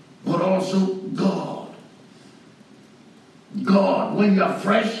 but also God. God, when you are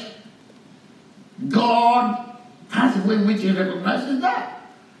fresh, God has a way in which he recognizes that.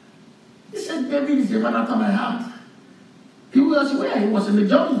 He said, David is a man after my heart. He was where? He was in the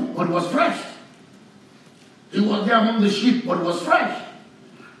jungle, but he was fresh. He was there among the sheep, but he was fresh.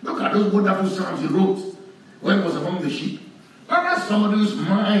 Look at those wonderful psalms he wrote when he was among the sheep. Now that's somebody whose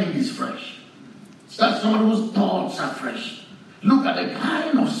mind is fresh. That's somebody whose thoughts are fresh. Look at the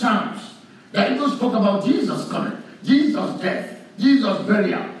kind of psalms that even spoke about Jesus coming, Jesus' death, Jesus'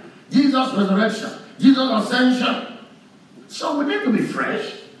 burial, Jesus' resurrection, Jesus' ascension. So we need to be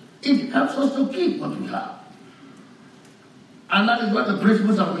fresh. It helps us to keep what we have. And that is what the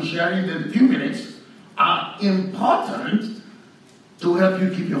principles I'll be sharing in a few minutes are important to help you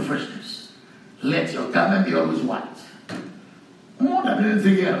keep your freshness. Let your garment be always white. More than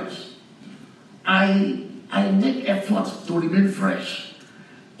anything else, I make effort to remain fresh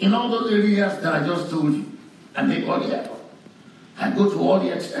in all those areas that I just told you. I make all the effort. I go to all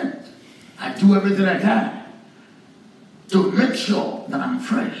the extent. I do everything I can to make sure that I'm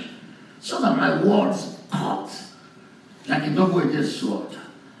fresh, so that my words cut like a double-edged sword.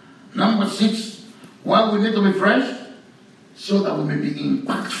 Number 6, why we need to be fresh? So that we may be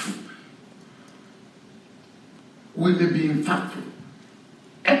impactful. We may be impactful.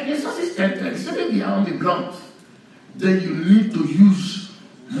 Ecclesiastes 10:10 says, if you are on the ground, then you need to use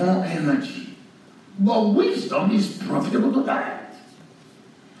more energy. But wisdom is profitable to direct.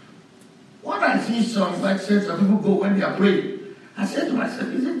 When I see some, like say, some people go when they are praying, I say to myself,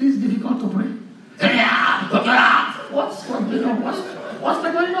 isn't this difficult to pray? What's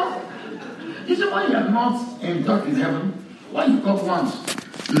going on? You see, when you are not in touch with heaven, when you come once,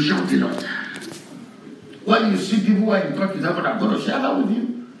 you shout a lot. When you see people who are in touch with heaven, I'm going to share that with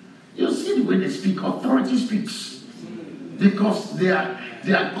you. You see the way they speak, authority speaks. Because they are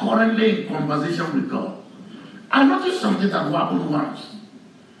currently in conversation with God. I noticed something that happened once.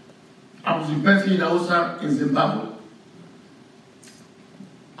 I was in Benson in Hausa in Zimbabwe.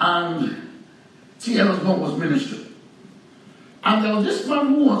 And T.L. Osborne was ministering. And there was this man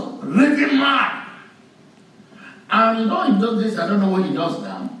who was raving mad. And you know, in those days, I don't know what he does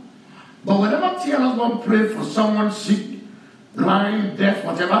now. But whenever T.L. Osborne prayed for someone sick, blind, deaf,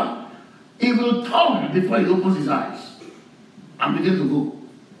 whatever, he will turn before he opens his eyes and begin to go.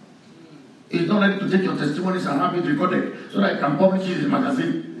 He's not ready to take your testimonies and have it recorded so that he can publish it in his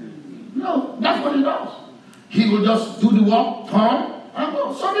magazine. No, that's what he does. He will just do the work, turn, and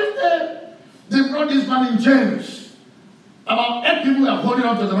go. So this day, they brought this man in chains. About 8 people were holding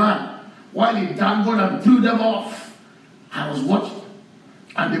on to the man while he dangled and threw them off. I was watching.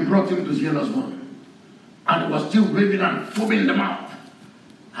 And they brought him to T.L. Osborne. And he was still raving and foaming in the mouth.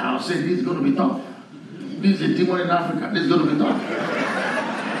 And I was saying, this is going to be tough. This is a demon in Africa. This is going to be tough.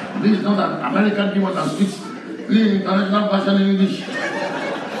 This is not an American demon that speaks the international version in English.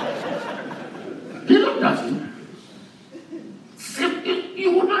 He looked at him.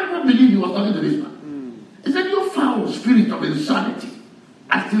 You would not even believe he was talking to this man.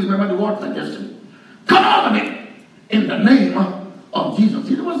 still remember the word like yesterday. Come out of it in the name of Jesus.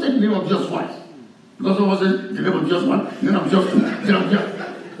 He never said the name of Jesus twice. Because someone said the name of Jesus one, the name of Jesus two, the name of Jesus.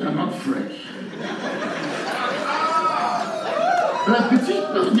 They are not fresh.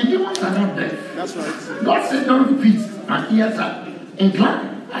 Repetition, the demons are not deaf. That's right. God said don't repeat. And ears are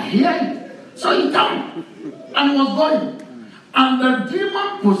inclined. I hear it. So he came. And he was going. And the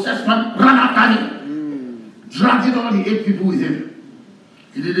demon-possessed man ran after him. Dragging all the 8 people with him.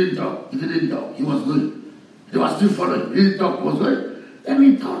 He didn't talk. He didn't talk. He was going. They were still following. He didn't talk. He was going. Then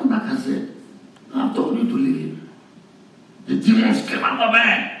he turned back and said, I told you to leave him. The demons came out of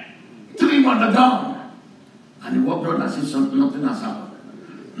man. Threw him on the ground. And he walked on and said something, nothing has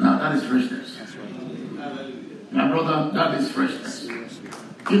happened. Now that is freshness. My brother, that is freshness.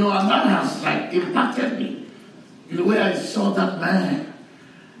 You know, and that has like impacted me. In the way I saw that man.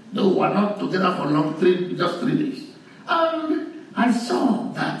 Though we were not together for long, just 3 days. And I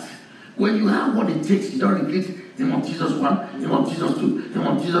saw that when you have what it takes, you don't repeat name of Jesus 1, name of Jesus 2, name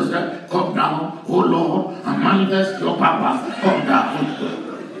of Jesus 3, come down, oh Lord, and manifest your power. Come down.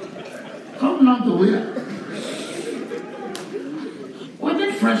 Come down to where? We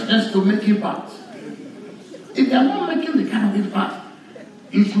need freshness to make impact. If you are not making the kind of impact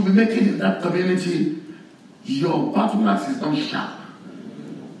you should be making in that community, your battle axe is not sharp.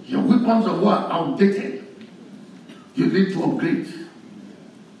 Your weapons of war are outdated. You need to upgrade.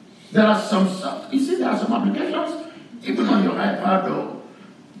 There are some stuff. You see, there are some applications, even on your iPad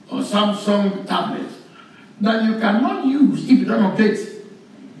or Samsung tablet, that you cannot use if you don't update.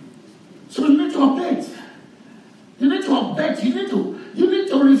 So you need to update. You need to update. You need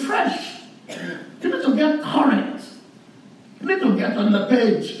to refresh. You need to get current. You need to get on the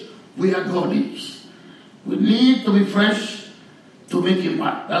page where God is. We need to be fresh to make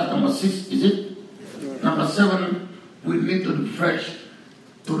impact. That's number 6, is it? Number 7, we need to be fresh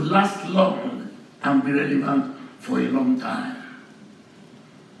to last long and be relevant for a long time.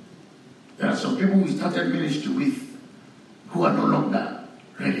 There are some people we started ministry with who are no longer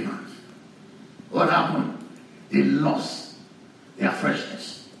relevant. What happened? They lost their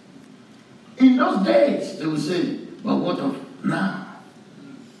freshness. In those days, they would say, but what of now?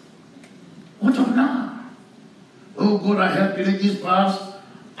 What of now? Oh God, I help in ages past.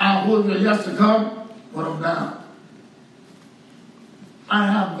 I hold your years to come. What of now? I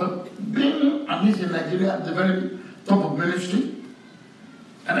have been, at least in Nigeria, at the very top of ministry.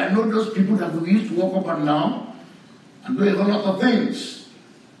 And I know those people that we used to walk up and down and do a whole lot of things.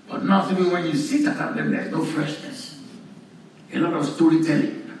 But now, even when you sit around them, there's no freshness. A lot of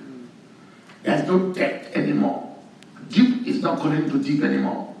storytelling. There's no depth anymore. Deep is not calling to deep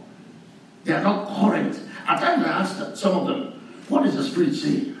anymore. They are not current. At times I ask some of them, what is the Spirit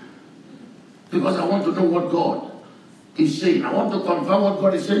saying? Because I want to know what God is saying. I want to confirm what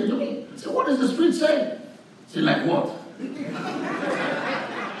God is saying to me. So what is the Spirit saying? Say, like what?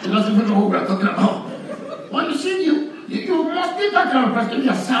 She doesn't even know who we are talking about. Well, you see, you must be that kind of person. You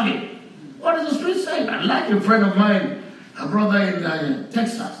are savvy. What is the Spirit saying? I like a friend of mine, a brother in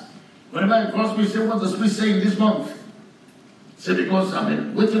Texas. Whenever he calls me, he says, what's the Spirit saying this month? Say, because I've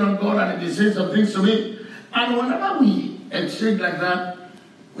been waiting on God and He says some things to me. And whenever we exchange like that,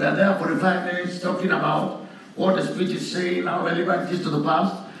 we are there for 5 minutes talking about what the Spirit is saying, how relevant it is to the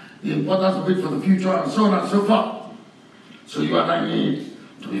past, the importance of it for the future, and so on and so forth. So you and I need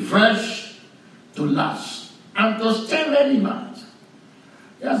to be fresh, to last, and to stay relevant.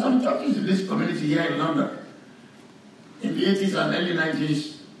 There are some churches in this community here in London. In the 80s and early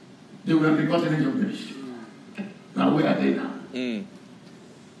 90s, they were in the continent of ministry. Now, where are they now?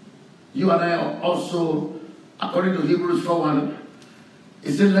 You and I are also, according to Hebrews 4:1,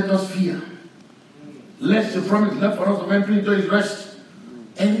 it says, let us fear. Lest the promise left for us of entering into His rest,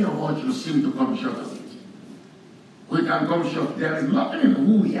 any of us will seem to come short of it. We can come short. There is nothing in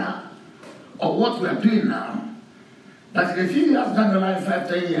who we are or what we are doing now that in a few years down the line, 5,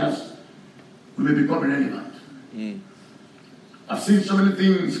 10 years, we may become irrelevant. I've seen so many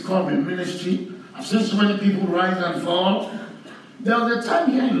things come in ministry. I've seen so many people rise and fall. There was a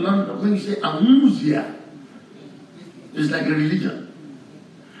time here in London when you say amusia, it's like a religion.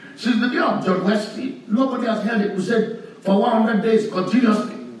 Since the day of John Wesley, nobody has held it. We said for 100 days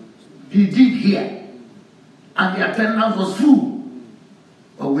continuously, he did here. And the attendance was full.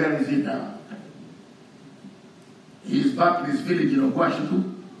 But where is he now? He is back in his village in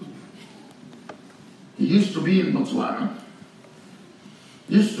Okwashiku. He used to be in Botswana.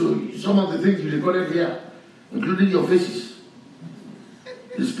 Some of the things you recorded here, including your faces,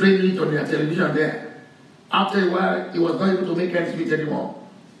 displaying it on their television there. After a while, he was not able to make ends meet anymore.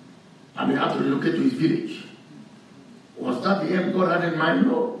 And he had to relocate to his village. Was that the end God had in mind?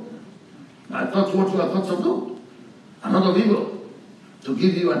 No. My thoughts towards you are thoughts of good and not of evil, to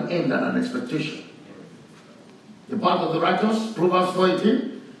give you an end and an expectation. The path of the righteous, Proverbs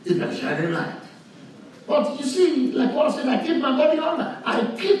 4:18, is like shining light. But you see, like Paul said, I keep my body under.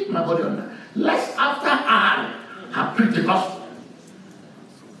 I keep my body under. Lest after I have preached the gospel,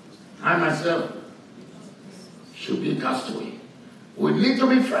 I myself should be cast away. We need to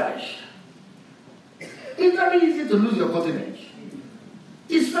be fresh. It's very easy to lose your cutting edge.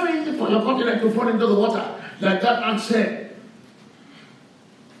 It's very easy for your cutting edge to fall into the water, like that man said.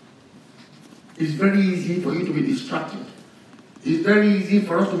 It's very easy for you to be distracted. It's very easy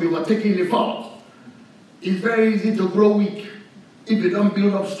for us to be overtaken in the fault. It's very easy to grow weak if you don't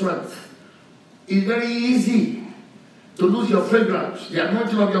build up strength. It's very easy to lose your fragrance, the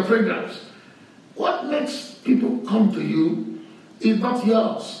anointing of your fragrance. What makes people come to you is not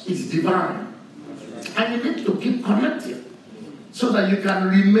yours, it's divine. And you need to keep connected so that you can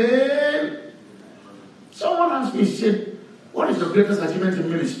remain. Someone asked me, said, what is the greatest achievement in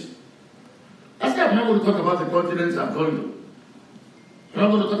ministry? I said, I'm not going to talk about the continents I've gone to. I'm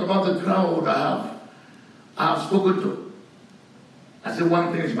not going to talk about the crowd I have spoken to. I said,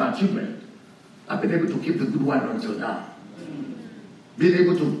 one thing is my achievement. I've been able to keep the good wine until now. Being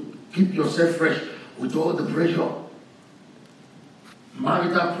able to keep yourself fresh with all the pressure.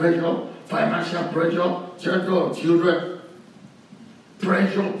 Marital pressure, financial pressure, children,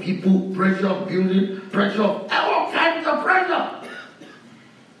 pressure, people, pressure, building, pressure, all kinds of pressure.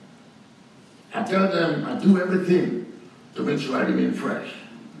 I tell them I do everything to make sure I remain fresh.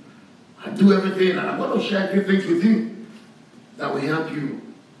 I do everything, and I'm going to share a few things with you that will help you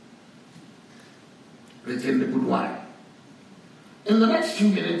retain the good wine. In the next few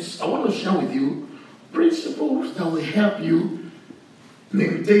minutes, I want to share with you principles that will help you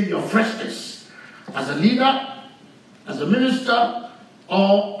maintain your freshness as a leader, as a minister,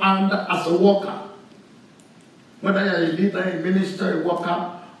 and as a worker. Whether you're a leader, a minister, a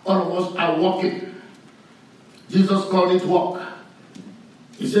worker, all of us are working. Jesus called it work.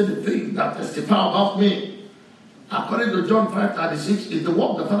 He said the thing that testify about me, according to John 5:36, is the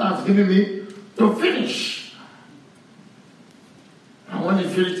work the Father has given me to finish. And when he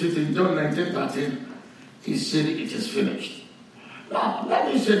finished it in John 19:13, he said it is finished. Now,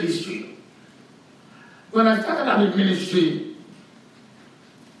 let me say this to you. When I started out in ministry,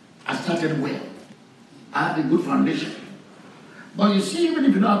 I started well. I had a good foundation. But you see, even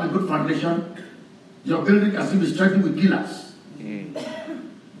if you don't have a good foundation, your building can still be strengthened with pillars.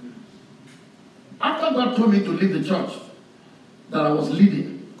 After God told me to leave the church that I was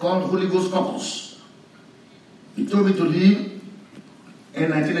leading, called Holy Ghost Caucus, He told me to leave in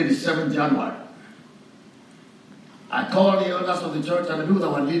 1987 January. I called the elders of the church and the people that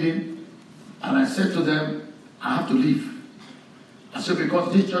were leading, and I said to them, I have to leave. I said,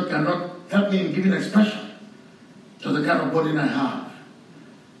 because this church cannot help me in giving expression to the kind of burden I have.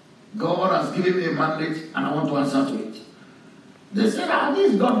 God has given me a mandate and I want to answer to it. They said,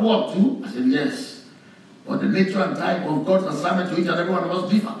 this God work too? I said, yes. But the nature and type of God's assignment to each and every one of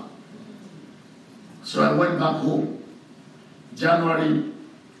us differ. So I went back home, January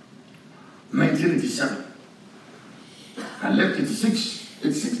 1987. I left 86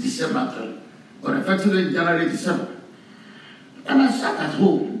 December actually, but effectively January 87. And I sat at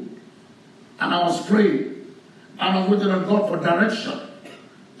home, and I was praying, and I was waiting on God for direction.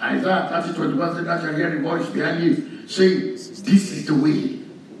 Isaiah 30:21 said, I shall hear a voice behind you saying, this is the way.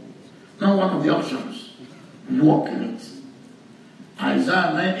 Now one of the options, walk in it.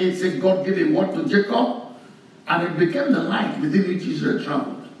 Isaiah 9:8 said, God gave a word to Jacob, and it became the light within which Israel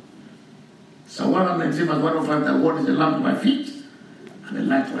traveled. So 119 verse 105, that word is a lamp to my feet and a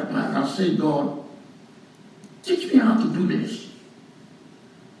light to my path. Now say, God, teach me how to do ministry.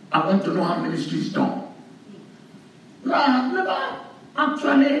 I want to know how ministry is done. No, I have never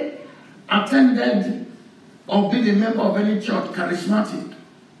actually attended or been a member of any church charismatic.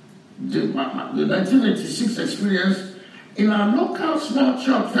 The 1986 experience in our local small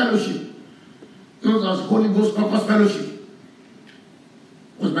church fellowship, known as Holy Ghost Caucus Fellowship,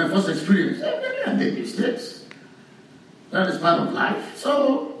 was my first experience. I made mistakes. That is part of life.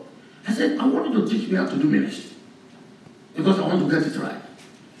 So I said, I want you to teach me how to do ministry because I want to get it right.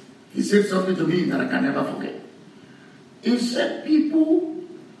 He said something to me that I can never forget. He said, people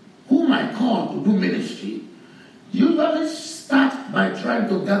whom I call to do ministry usually start by trying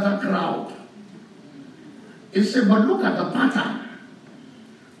to gather crowd. He said, but look at the pattern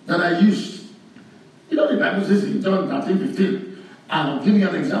that I used. You know, the Bible says in John 13:15, I'll give you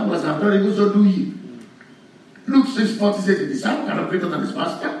an example as I've done it, so do ye. Luke 6:40 says, the disciple cannot greater than his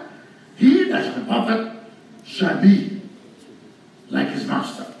master. He that shall be perfect shall be his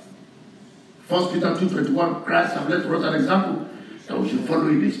master. 1 Peter 2:21, Christ has left for us an example that we should follow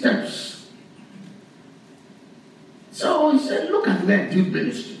in his steps. So he said, look at where I did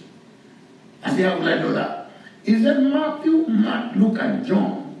ministry. I said, how will I know that? He said, Matthew, Mark, Luke, and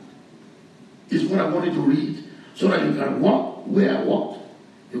John is what I wanted to read, so that you can walk where I walked.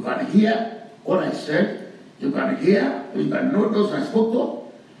 You can hear what I said. You can hear, you can know those I spoke to.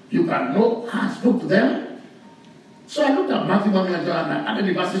 You can know how I spoke to them. So I looked at Matthew, Mark, and John, and I added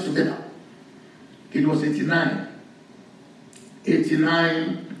the verses together. It was 89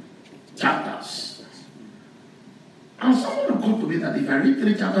 chapters. And someone occurred to me that if I read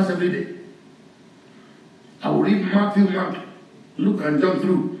 3 chapters every day, I will read Matthew, Mark, Luke, and John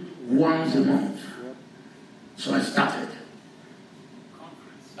through once a month. So I started.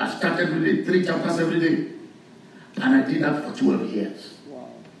 Reading 3 chapters every day. And I did that for 12 years. Wow.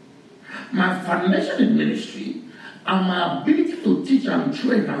 My foundation in ministry and my ability to teach and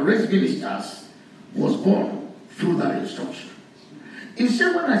train and raise ministers was born through that instruction. He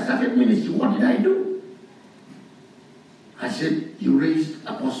said, when I started ministry, what did I do? I said, you raised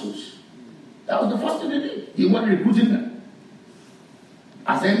apostles. That was the first thing they did. He went recruiting them.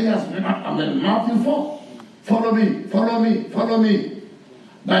 As early as Matthew 4, follow me, follow me, follow me.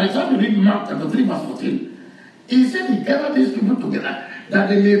 By the time you read Mark chapter 3, verse 14, he said he gathered these people together that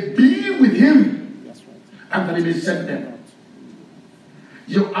they may be with him. That's right. And that he may send them.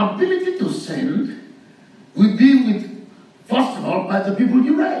 Your ability to send will be with, first of all, by the people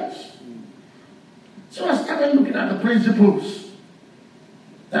you raise. So I started looking at the principles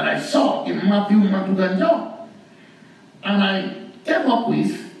that I saw in Matthew, Mark, and John. And I came up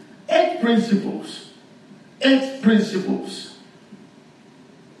with 8 principles. 8 principles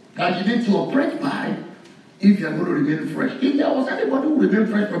that you need to operate by if you are going to remain fresh. If there was anybody who remained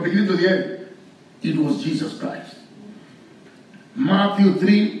fresh from beginning to the end, it was Jesus Christ. Matthew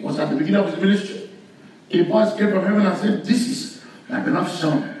 3 was at the beginning of his ministry. A voice came from heaven and said, this is my beloved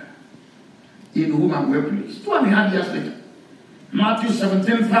Son, in whom I'm well pleased. 2.5 years later, Matthew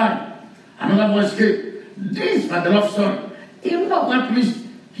 17:5, another voice came, this is my beloved Son, in whom I'm well pleased,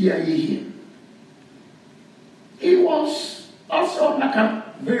 hear ye him. He was also like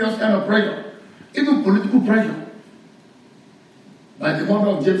various kind of pressure, even political pressure, by the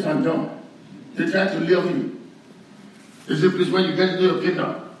mother of James and John. They tried to lure him. They said, please, when you get into your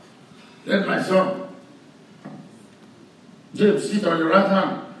kingdom, let my son James sit on your right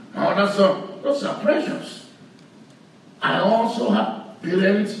hand, my other son. Those are pressures. I also have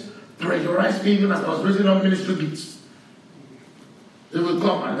parents pressurized me even as I was raising on ministry gifts. They will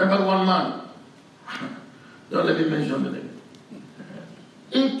come. I remember one man. Don't let me mention the name.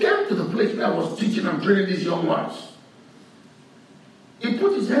 He came to the place where I was teaching and training these young ones. He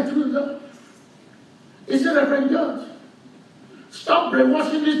put his head through the. He said, Rev George, stop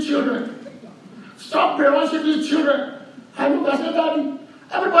brainwashing these children. Stop brainwashing these children. I look and say, Daddy,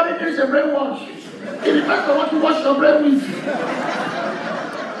 everybody needs a brainwash. It depends on what you wash your brain with.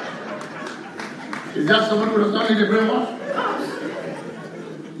 Is that somebody who does not need a brainwash?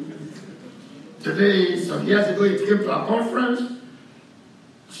 Today, some years ago, he came to a conference.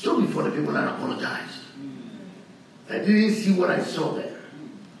 Stood before the people and apologized. I didn't see what I saw there.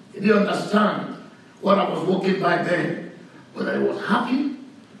 He didn't understand what I was walking by then. But I was happy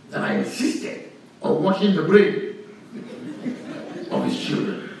that I insisted on washing the brain of his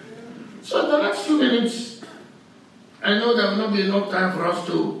children. So in the next few minutes, I know there will not be enough time for us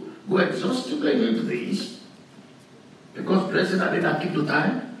to go exhaustively into these, because blessed are they that keep to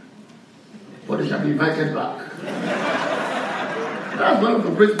time, but they shall be invited back. That's one of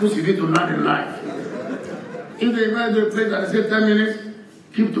the principles you need to learn in life. If they invite you to a place and say 10 minutes,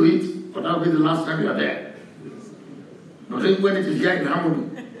 keep to it, but that will be the last time you are there. But then when it is here in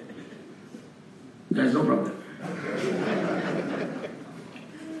harmony, there is no problem.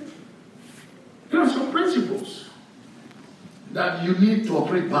 There are some principles that you need to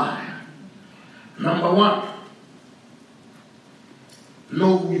operate by. Number 1,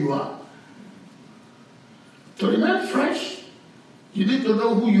 know who you are. To remain fresh, you need to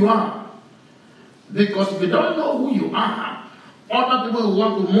know who you are. Because if you don't know who you are, other people will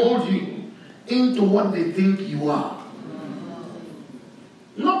want to mold you into what they think you are.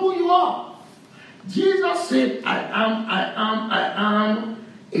 Know who you are. Jesus said, I am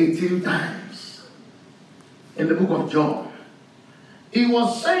 18 times in the book of John. He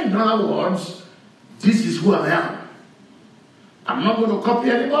was saying, in other words, this is who I am. I'm not going to copy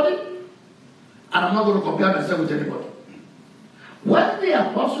anybody, and I'm not going to compare myself with anybody. When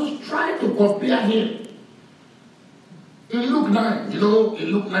the apostles tried to compare him, in Luke 9, in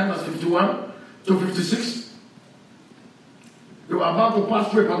Luke 9 verse 51 to 56, They were about to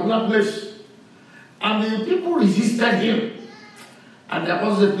pass through a particular place. And the people resisted him. And the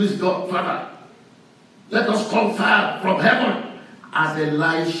apostle said, please God, Father, let us call fire from heaven as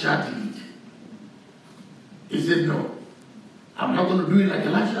Elisha did. He said, no, I'm not going to do it like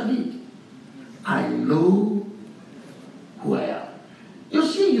Elisha did. I know who I am. You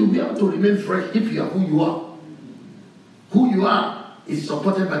see, you'll be able to remain fresh if you are who you are. Who you are is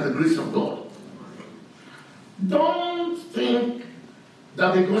supported by the grace of God. Don't think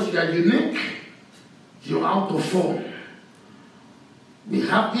that because you are unique, you're out of form. Be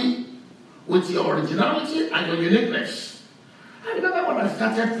happy with your originality and your uniqueness. I remember when I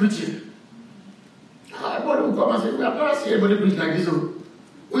started preaching, everybody would come and say, we have never seen anybody preach like this.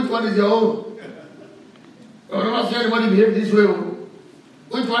 Which one is your own? We have never seen anybody behave this way.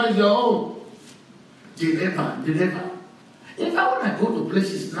 Which one is your own? They never. In fact, when I go to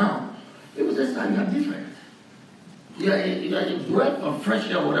places now, people say, you are different. You are a breath of fresh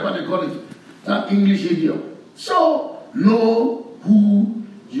air, whatever they call it, that English idiom. So, know who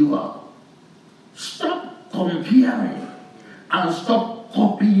you are. Stop comparing and stop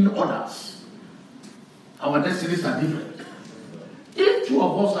copying others. Our destinies are different. If two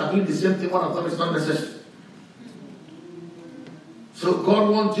of us are doing the same thing, one of them is not necessary. So God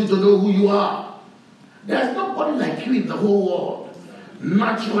wants you to know who you are. There's nobody like you in the whole world.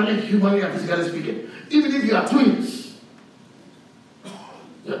 Naturally, humanly, and physically speaking. Even if you are twins,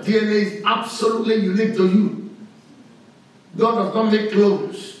 your DNA is absolutely unique to you. God does not make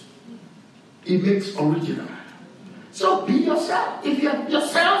clones. He makes original. So be yourself. If you are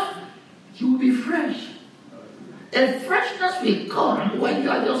yourself, you will be fresh. And freshness will come when you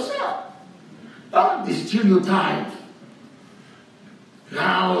are yourself. Don't be stereotyped.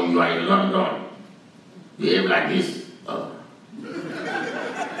 Now you are in London. Behave like this.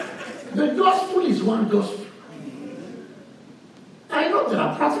 The gospel is one gospel. I know there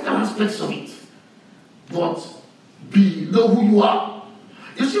are practical aspects of it. But know who you are.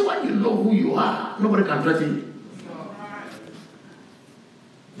 You see, when you know who you are, nobody can threaten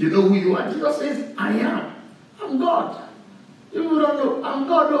you. You know who you are. Jesus says, I am. I'm God. You don't know. I'm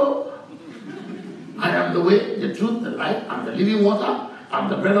God. Oh. I am the way, the truth, the life. I'm the living water. I'm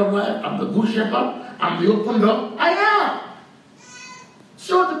the bread of life. I'm the good shepherd. I'm the open door. I am.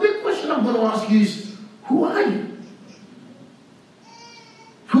 So the big question I'm going to ask you is, who are you?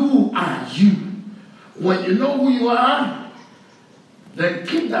 Who are you? When you know who you are, then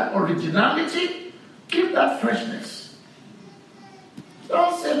keep that originality, keep that freshness.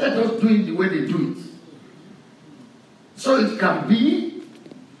 Don't say let us do it the way they do it. So it can be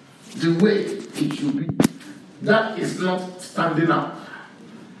the way it should be. That is not standing out.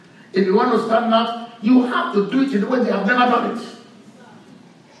 If you want to stand out, you have to do it in the way they have never done it.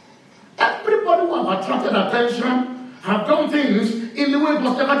 Everybody who have attracted attention have done things in the way it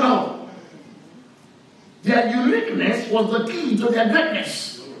was never done. Their uniqueness was the key to their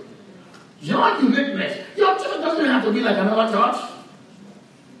greatness. Your uniqueness, your church doesn't have to be like another church.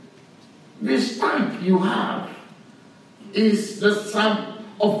 The stamp you have is the stamp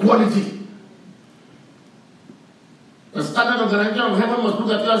of quality. The standard of the angel of heaven must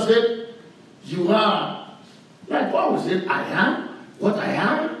look at you and say, you are, like Paul said, I am what I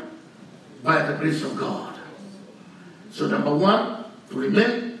am by the grace of God. So number one, to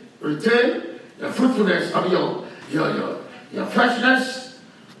retain the fruitfulness of your freshness,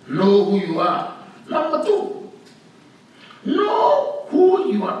 know who you are. Number two, know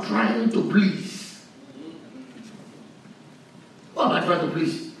who you are trying to please. What am I trying to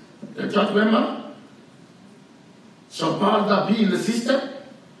please? The church member? Some powers that be in the system?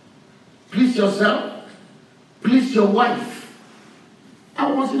 Please yourself? Please your wife?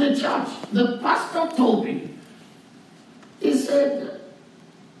 I was in a church. The pastor told me, he said,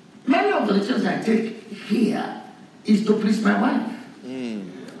 many of the decisions I take here is to please my wife.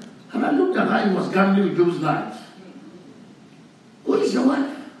 And I looked at her, he was gambling with those lives. Who is your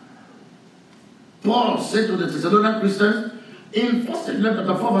wife? Paul said to the Thessalonian Christians in 1 Thessalonians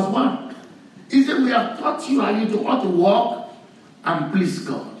chapter 4 verse 1, he said, we have taught you how you ought to walk and please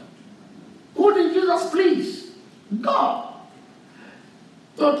God. Who did Jesus please? God.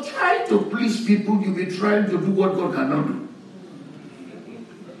 So try to please people, you'll be trying to do what God cannot do.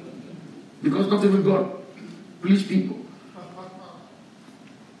 Because not even God please people.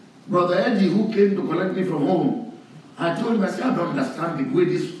 Brother Eddie, who came to collect me from home, I told him, I said, I don't understand the way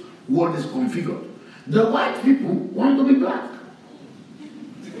this world is configured. The white people want to be black.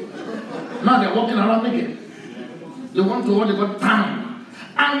 Now they're walking around naked. They want to what they call tan.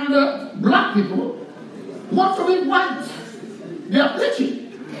 And the black people want to be white. They are preaching.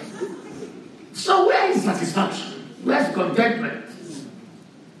 So where is satisfaction? Where is contentment?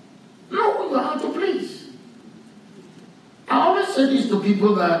 say this to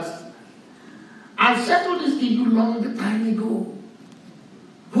people that I settled this to you long time ago.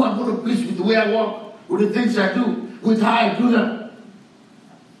 Who are going to please with the way I walk, with the things I do, with how I do them.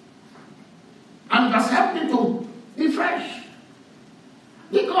 And it has helped me to be fresh.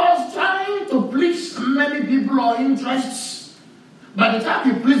 Because trying to please many people or interests, by the time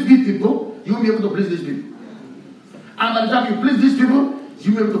you please these people, you will be able to please these people. And by the time you please these people,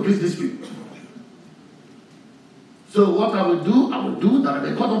 you will be able to please these people. So what I will do that I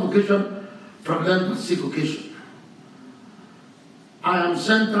may cut off occasion from them to seek occasion. I am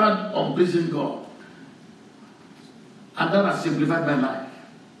centered on pleasing God. And that has simplified my life.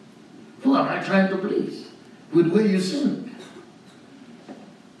 Who am I trying to please? With the way you sing.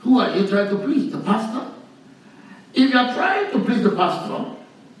 Who are you trying to please? The pastor? If you are trying to please the pastor,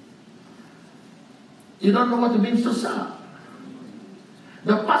 you don't know what it means to serve.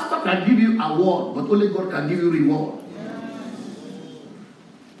 The pastor can give you award, but only God can give you reward.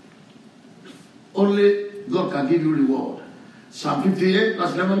 Only God can give you reward. Psalm 58,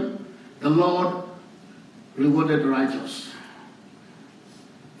 verse 11, the Lord rewarded the righteous.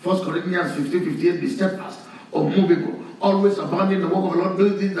 1 Corinthians 15:58, be steadfast, unmovable, always abounding in the work of the Lord,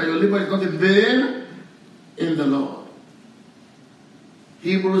 doing things that your labor is not in vain in the Lord.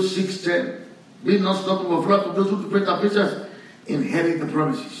 Hebrews 6:10, be not stopped of wrath of those who pray their patience, inherit the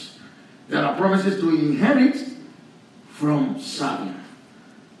promises. There are promises to inherit from serving.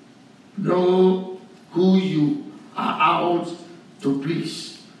 Know who you are out to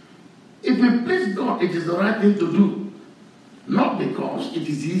please. If we please God, it is the right thing to do. Not because it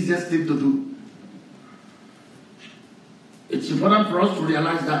is the easiest thing to do. It's important for us to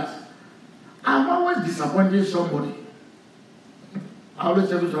realize that I'm always disappointing somebody. I always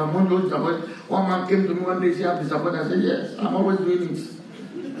tell you, I'm always disappointed. One man came to me one day and said, I'm disappointed. I said, yes, I'm always doing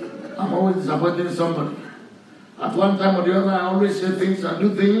it. I'm always disappointing somebody. At one time or the other, I always say things and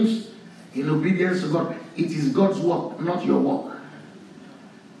do things in obedience to God. It is God's work, not your work.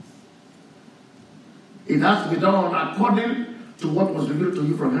 It has to be done according to what was revealed to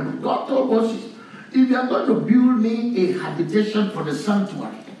you from heaven. God told Moses, if you are going to build me a habitation for the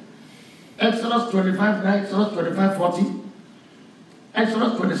sanctuary, Exodus 25:9, Exodus 25:40,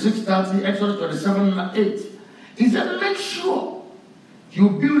 Exodus 26:30, Exodus 27:8, he said, make sure you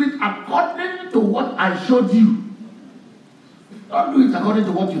build it according to what I showed you. Don't do it according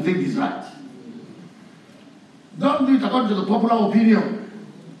to what you think is right. Don't do it according to the popular opinion.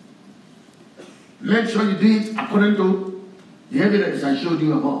 Make sure you do it according to the evidence I showed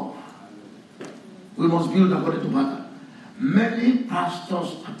you above. We must build according to pattern. Many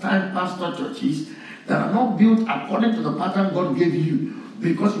pastors, at-time pastor churches, that are not built according to the pattern God gave you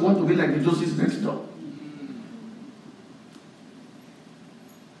because you want to be like the Josephs next door.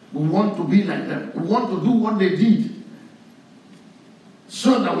 We want to be like them. We want to do what they did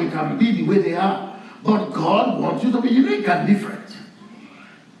so that we can be the way they are. But God wants you to be unique and different.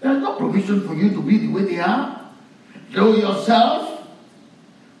 There's no provision for you to be the way they are. Know yourself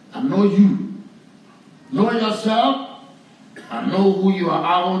and know you. Know yourself and know who you are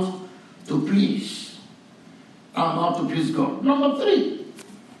out to please. I'm out to please God. Number 3,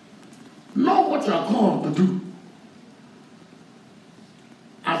 know what you are called to do.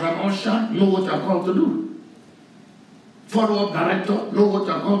 As an usher, know what you are called to do. Follow-up director, know what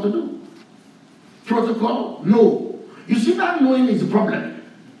you are called to do. Protocol, know. You see, that knowing is the problem.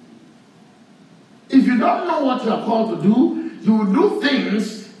 If you don't know what you are called to do, you will do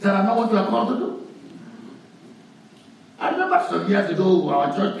things that are not what you are called to do. I remember some years ago,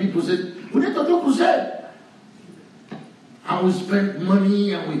 our church people said, we need to do crusade. And we spent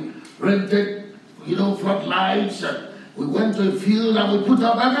money and we rented, floodlights, and we went to a field and we put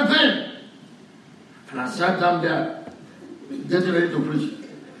up everything. And I sat down there, getting ready to preach.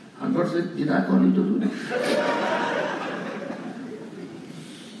 And God said, did I call you to do that?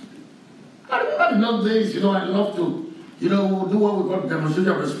 I remember in those days, I love to, do what we call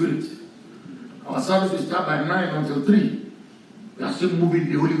demonstration of the Spirit. Our service will start by 9 until 3. We are still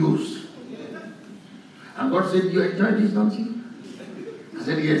moving the Holy Ghost. And God said, you enjoy this, don't you? I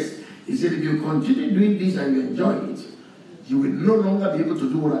said, yes. He said, if you continue doing this and you enjoy it, you will no longer be able to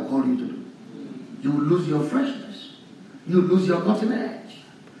do what I call you to do. You will lose your freshness. You will lose your cutting edge.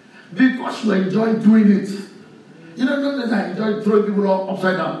 Because you enjoy doing it. You don't know that I enjoy throwing people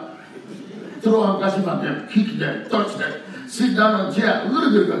upside down. Throw a handkerchief at them, kick them, touch them, sit down on a chair.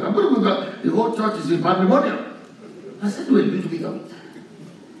 The whole church is in pandemonium. I said, do a little bit of it.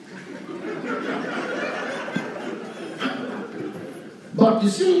 But you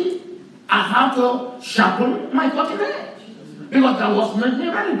see, I have to sharpen my cutting edge. Because that was making me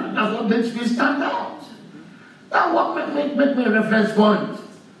relevant. That's what makes me stand out. That's what make me a reference point.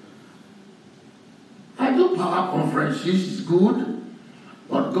 I do power conferences, it's good,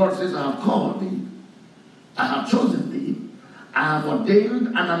 but God says, I have called thee, I have chosen thee, I have ordained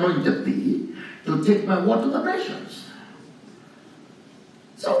and anointed thee to take my word to the nations.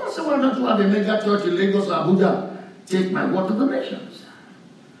 So why don't you have a mega church in Lagos or Abuja? Take my word to the nations.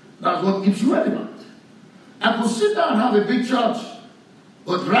 That's what keeps you relevant. I could sit down and have a big church,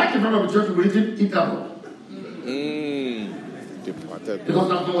 but right in front of the church we written Icaro. Because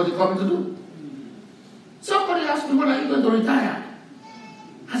that's not what you're coming to do. Somebody asked me, when are you going to retire?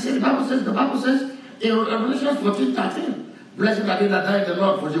 I said, the Bible says in Revelation 14:13, blessed are they that die in the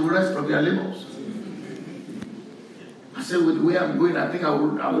Lord, for they will rest from their labors. I said, with the way I'm going, I think I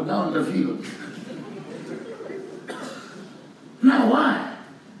will down the field. Now why?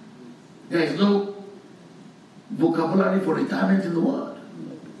 There is no vocabulary for retirement in the world.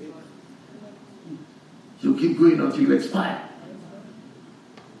 You keep going until you expire.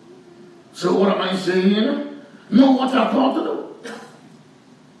 So what am I saying? Know what you are called to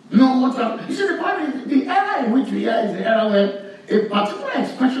do. Know what you are. You see, the era in which we are is the era where a particular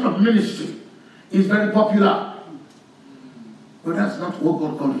expression of ministry is very popular. But that's not what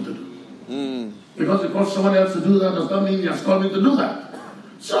God called you to do. Because it calls someone else to do that does not mean He has called me to do that.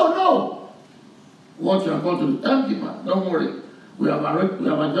 So know what you are called to do. Timekeeper, don't worry. We have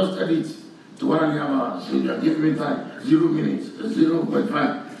adjusted it to 1.5 hours. So you are giving me time. 0 minutes.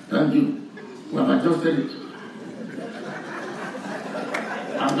 0.5. Thank you. We have adjusted it.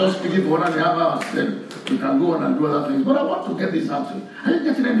 I'm just speaking for 1.5 hours. Then we can go on and do other things. But I want to get this out to you. Are you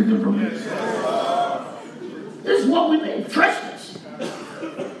getting anything from this? This is what we need. Freshness.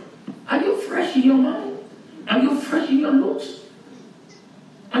 Are you fresh in your mind? Are you fresh in your looks?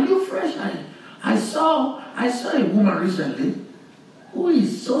 Are you fresh? I saw a woman recently who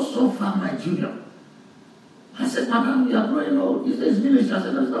is so far my junior. I said, Madam, you are growing old. He says, ministry. I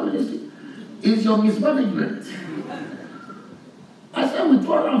said, that's not ministry. It's your mismanagement. I said, with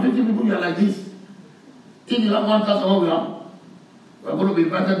 250 people, you are like this. If you have 1,000, what we have? We're going to be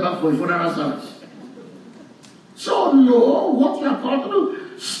invited back for a funeral service. So know what you are called to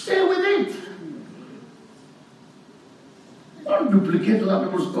do. Stay with it. Don't duplicate other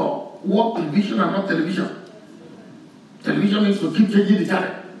people's call. Work television and not television. Television means to keep changing the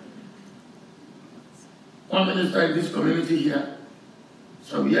channel. One minister in this community here,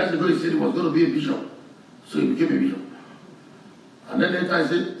 some years ago, he said he was going to be a bishop. So he became a bishop. And then later I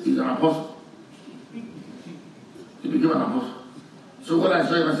said, he's an apostle. He became an apostle. So when I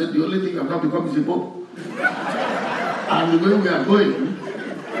saw him, I said, the only thing I've not become is a pope. And the way we are going,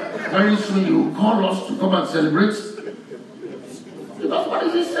 very soon you will call us to come and celebrate. Because what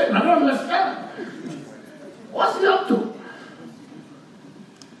is he saying? I don't understand. What's he up to?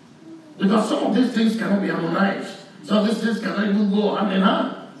 Because some of these things cannot be harmonized. Some of these things cannot even go hand in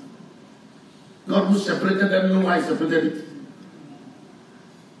hand. God who separated them know why He separated it.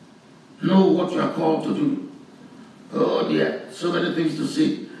 Know what you are called to do. Oh dear, so many things to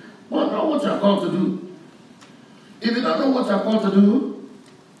say. But know what you are called to do. If you don't know what you are called to do,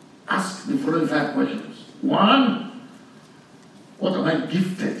 ask the following 5 questions. 1, what am I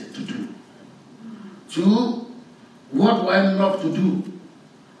gifted to do? 2, what do I love to do?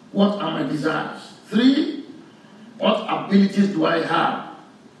 What are my desires? 3, what abilities do I have?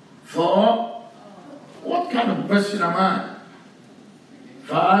 4, what kind of person am I?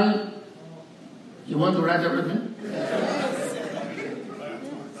 5, you want to write everything? Yes.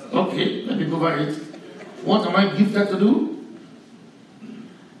 Okay, let me go by it. What am I gifted to do?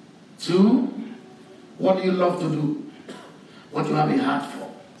 2, what do you love to do? What you have a heart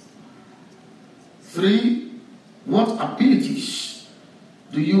for? 3, what abilities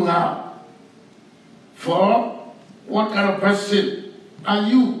do you have? 4, what kind of person are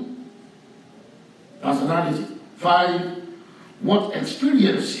you? Personality. 5, what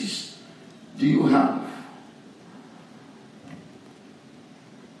experiences do you have?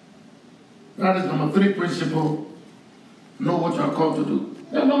 That is number 3 principle. Know what you are called to do.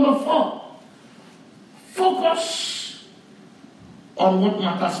 Then number 4, focus on what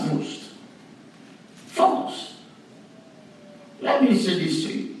matters most. Focus. Let me say this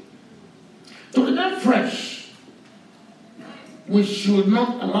to you. To remain fresh, we should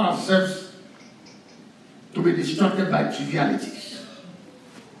not allow ourselves to be distracted by trivialities.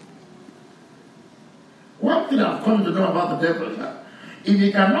 One thing I've come to know about the devil is that if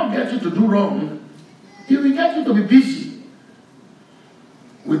he cannot get you to do wrong, he will get you to be busy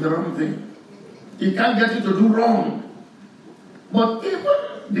with the wrong thing. He can't get you to do wrong. But even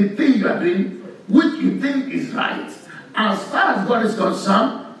the thing you are doing, which you think is right, as far as God is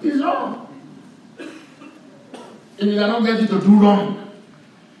concerned, is wrong. If it cannot get you to do wrong,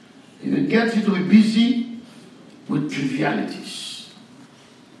 if it gets you to be busy with trivialities,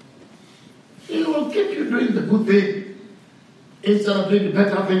 it will keep you doing the good thing instead of doing the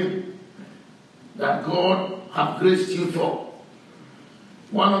better thing that God has graced you for.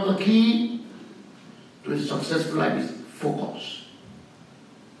 One of the key to a successful life is focus.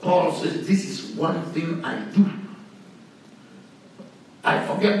 Paul says, this is one thing I do. I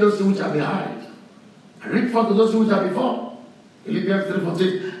forget those things which are behind. I reach forth to those things which are before. Philippians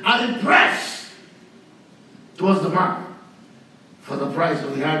 3:14. I press towards the mark for the prize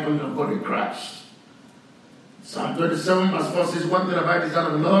of the high calling of God in Christ. Psalm 27 verse 4 says, one thing have I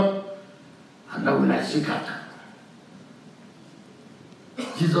desired of the Lord, and that will I seek after.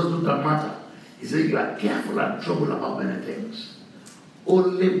 Jesus looked at Martha. He said, you are careful and troubled about many things.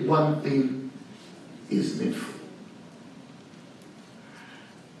 Only one thing is needful.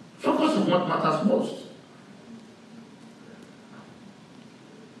 Focus on what matters most.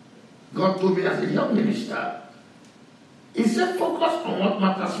 God told me as a young minister, he said, focus on what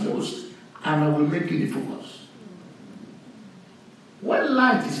matters most, and I will make you the focus. When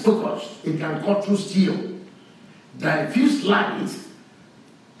light is focused, it can cut through steel. Diffuse light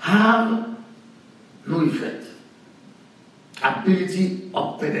have no effect. Ability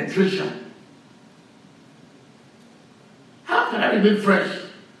of penetration. How can I remain fresh?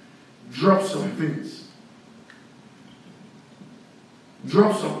 Drop some things.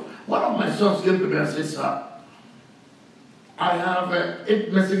 Drop some. One of my sons came to me and said, sir, I have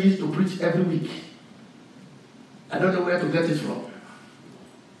 8 messages to preach every week. I don't know where to get it from.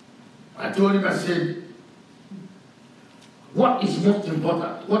 I told him, I said, what is most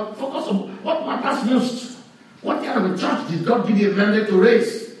important? Focus on what matters most. What kind of a church did God give you a mandate to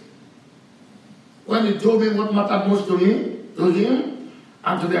raise? When he told me what mattered most to him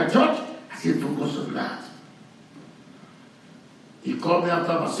and to their church, I said, focus on that. He called me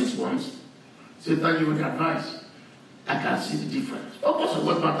after about 6 months, said, thank you for the advice. I can see the difference. Focus on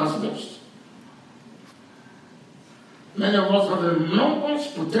what matters most. Many of us have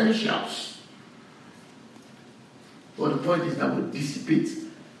enormous potentials. But the point is that we dissipate.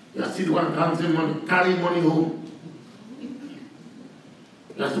 You are still the one counting money, carrying money home.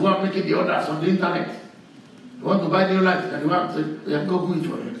 You are the one making the orders on the internet. You want to buy new light, and you want to go do it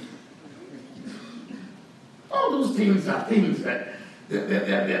for you. All those things are things that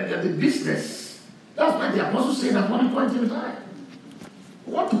they're the business. That's why the apostle said at one point in time,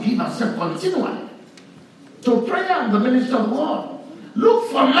 we want to give ourselves continually to prayer and the ministry of the word. Look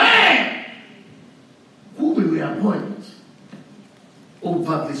for men who we will appoint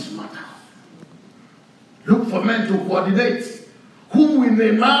over this matter. Look for men to coordinate, whom we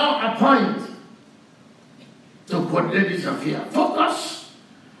may now appoint to coordinate this affair. Focus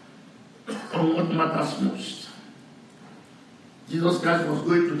on what matters most. Jesus Christ was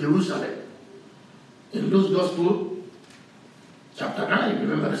going to Jerusalem. In Luke's Gospel, chapter 9,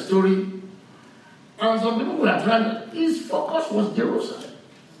 remember the story? And some people were trying, his focus was Jerusalem.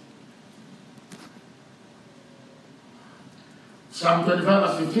 Psalm 25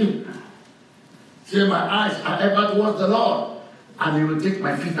 verse 15. Say, my eyes are ever towards the Lord, and he will take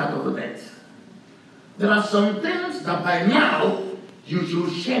my feet out of the net. There are some things that by now you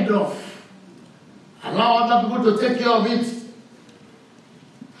should shed off. Allow other people to take care of it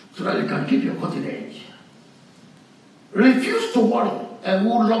so that you can keep your cutting edge. Refuse to worry. And who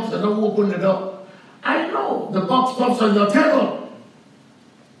locks the door, who opens the door? I know the box pops on your table.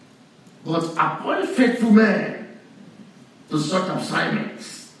 But appoint faithful men to such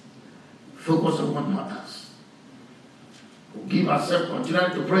assignments. Focus on what matters. We'll give ourselves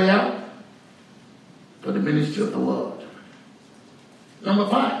continually to prayer for the ministry of the word. Number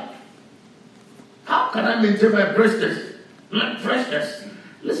 5. How can I maintain my freshness?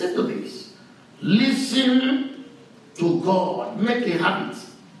 Listen to this. Listen to God. Make a habit.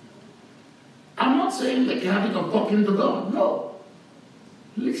 I'm not saying make a habit of talking to God. No.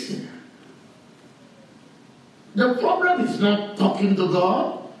 Listen. The problem is not talking to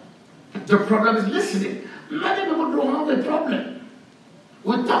God. The problem is listening. Many people don't have a problem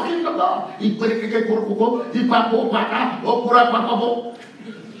with talking to God.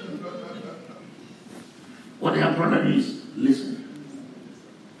 What their problem is, listen.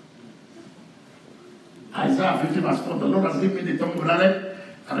 Isaiah 50 verse 4, the Lord has given me the tongue of knowledge,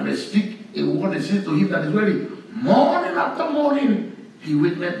 and I may speak a word and say to him that is ready. Morning after morning, he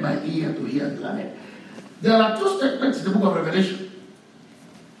will let my ear to hear gladness. There are 2 statements in the book of Revelation.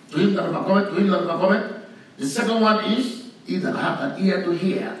 To him that overcometh, to him that overcometh. The second one is, he that hath an ear to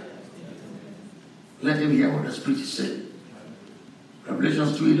hear, let him hear what the Spirit is saying. Revelation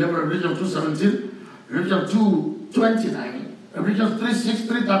 2:11, Revelation 2:17, Revelation 3:29, Revelation 3:6,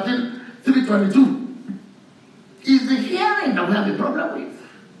 3:13, 3:22. Is the hearing that we have a problem with.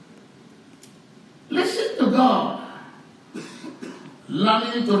 Listen to God.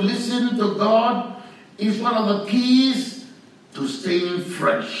 Learning to listen to God is one of the keys to staying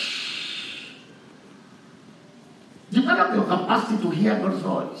fresh. Develop your capacity to hear God's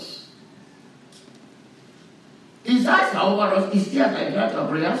voice. His eyes are over us. His ears are heard our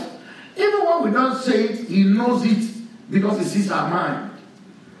prayers. Even when we don't say it, He knows it because He sees our mind.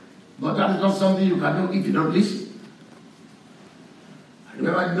 But that is not something you can do if you don't listen. I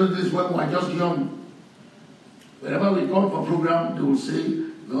remember I know this when we were just young. Whenever we come for a program, they will say,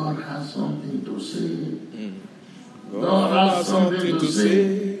 God has something to say. God has something to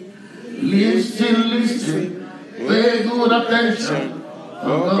say. Listen. Pay good attention.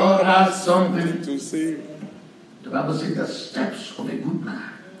 God has something to say. The Bible says the steps of a good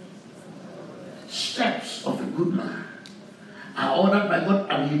man. Steps of a good man are ordered by God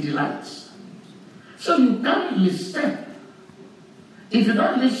and He delights. So you can't misstep. If you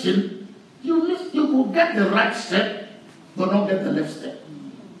don't listen, you will get the right step, but not get the left step.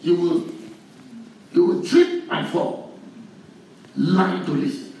 You will trip and fall. Learn to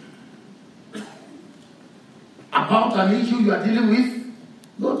listen. About an issue you are dealing with,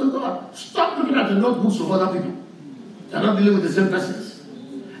 go to God. Stop looking at the notebooks of other people. They are not dealing with the same persons.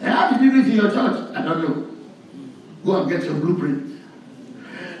 And how do you do it in your church? I don't know. Go and get your blueprint.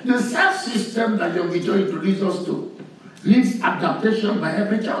 The self system that Rev George introduced us to needs adaptation by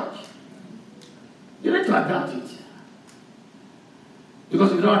every church. You need to adapt it.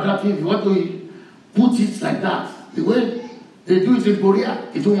 Because if you don't adapt it, if you want to put it like that, the way they do it in Korea,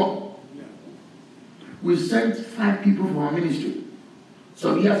 it won't work. We sent 5 people from our ministry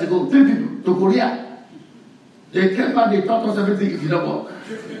some years ago, 3 people to Korea. They came back, they taught us everything, it didn't work.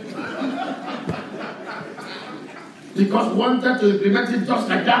 Because we wanted to implement it just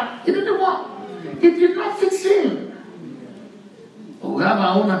like that, it didn't work. It did not fix in. But we have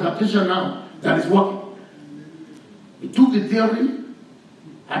our own adaptation now that is working. We took the theory,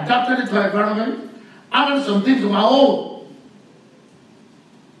 adapted it to our environment, added some things of our own.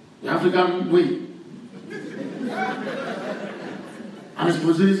 The African way. And it's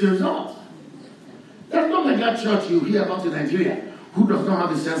producing a result. There's no mega church you hear about in Nigeria who does not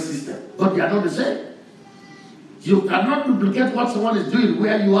have a cell system, but they are not the same. You cannot duplicate what someone is doing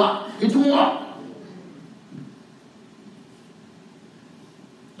where you are. It won't work.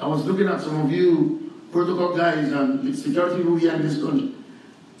 I was looking at some of you protocol guys and security people here in this country.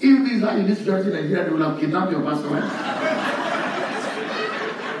 If these are in this security in Nigeria, they will have kidnapped your pastor.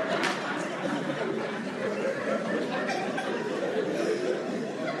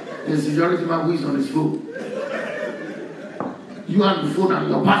 The security man who is on his phone. You and the phone and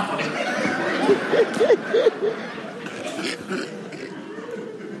your pastor.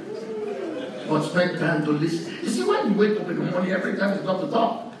 But spend time to listen. You see, when you wake up in the morning, every time it's not to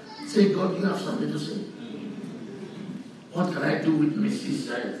talk. Say, God, you have something to say. What can I do with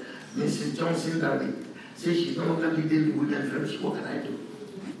Mrs. Johnson that say she's no longer leading the women fellowship? What can I do?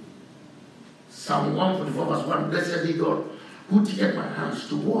 Psalm 144 verse 1, blessed be God, who teacheth my hands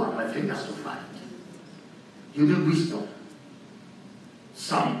to war and my fingers to fight. You need wisdom.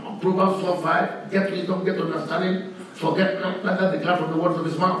 Proverbs 4:5, get wisdom, get understanding, forget not, neither declare from the words of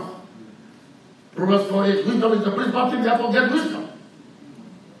his mouth. Proverbs 4:8, wisdom is the principal thing, therefore get wisdom.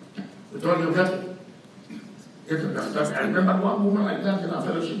 With all your getting. Get understanding. I remember one woman like that in our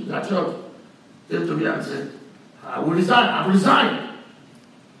fellowship, that church, came to me and said, I will resign.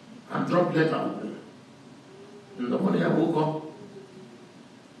 And dropped letter. In the morning I woke up,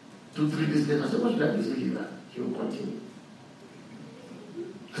 2-3 days later, I said, what should I be saying that? She will continue.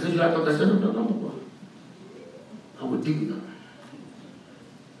 I said, you I thought? I said, no. I will deal with them.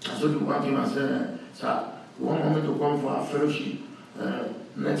 I said, you want him and said, sir, you want me to come for our fellowship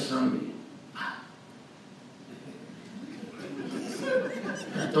next Sunday?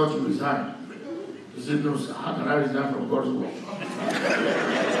 I thought you resigned. He said, no, sir, how can I resign from God's work?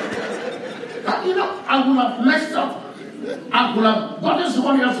 I would have messed up. I would have gotten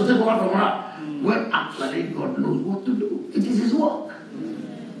somebody else to take over from her. Well, actually, God knows what to do. It is His work.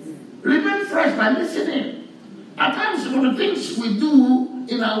 Remain fresh by listening. At times, some of the things we do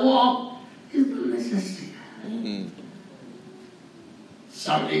in our work is not necessary.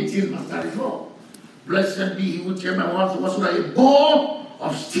 Psalm 18, verse 34. Blessed be He who tear my words whatsoever a bow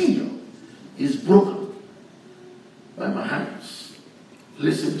of steel is broken by my hands.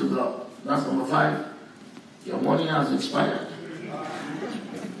 Listen to God. That's number 5. Your money has expired.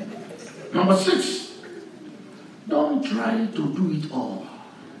 Number 6. Don't try to do it all.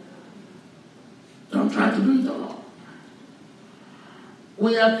 Don't try to do it all.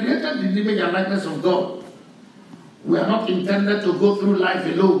 We are created in the image and likeness of God. We are not intended to go through life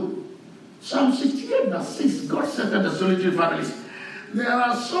alone. Psalm 68 verse 6, God centered the solitary families. There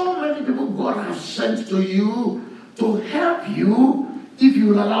are so many people God has sent to you to help you if you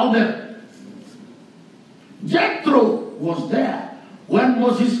will allow them. Jethro was there when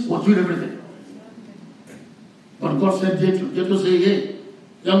Moses was doing everything. But God said, Jethro said, hey,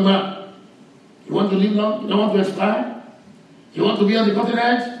 young man, you want to live long? You don't want to expire? You want to be on the cutting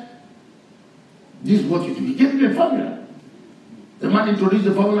edge? This is what you do. He gave me a formula. The man introduced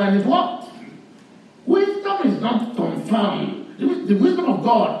the formula and it worked. Wisdom is not confirmed. The wisdom of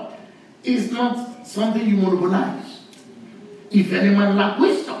God is not something you monopolize. If any man lack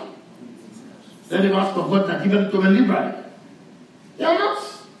wisdom, let him ask of God that give it to him liberally. You are not.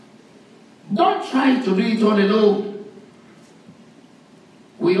 Don't try to do it all alone.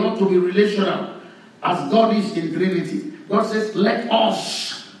 We ought to be relational as God is in Trinity. God says, let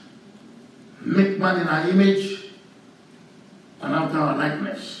us make man in our image and after our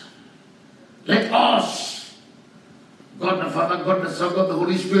likeness. Let us, God the Father, God the Son, God the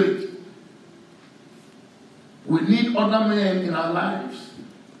Holy Spirit. We need other men in our lives.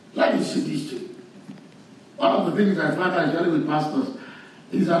 Let me see this too. One of the things I find actually with pastors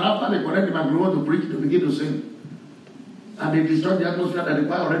is that after they connect the microphone to preach, they begin to sing. And they destroy the atmosphere that the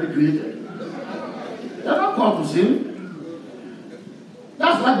choir already created. They're not called to sing.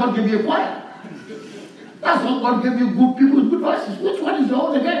 That's why God gave you a choir. That's why God gave you good people with good voices. Which one is your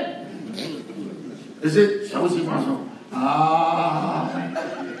own again? They say, shall we sing one song?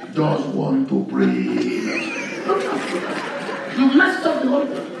 Just want to pray. You messed up the whole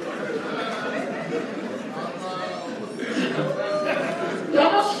thing. You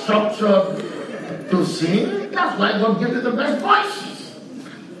are not structured to sing. That's why God gave you the best voices.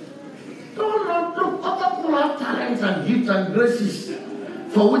 Don't look. Other people have talents and gifts and graces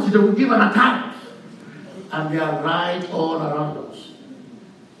for which they will give an account. And they are right all around us.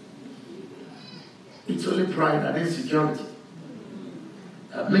 It's only pride and insecurity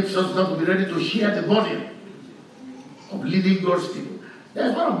that makes us not be ready to share the burden of leading God's people.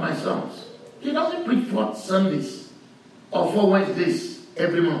 There's one of my sons. He doesn't preach 4 Sundays or 4 Wednesdays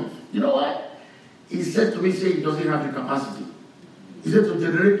every month. You know why? He said to me, say he doesn't have the capacity. He said to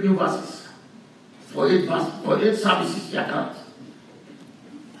generate new verses for 8 services, he can't.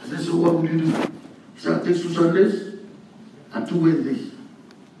 I said, so what will you do? He said, take 2 Sundays and 2 Wednesdays.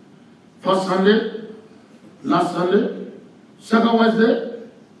 First Sunday, last Sunday, second Wednesday,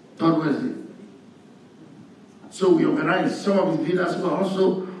 third Wednesday. So we organized some of his leaders who are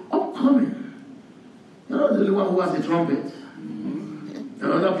also upcoming. You're not the only one who has a trumpet. There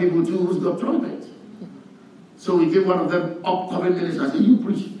are other people too who's got trumpet. So we gave one of them upcoming ministers. I said, you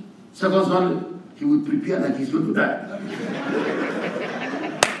preach. Second Sunday, he will prepare like he's going to die.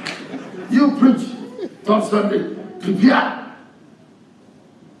 You preach. Third Sunday, prepare.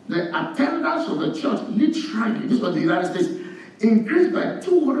 The attendance of the church literally, this was the United States, increased by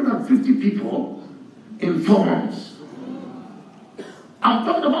 250 people in 4 months. I'm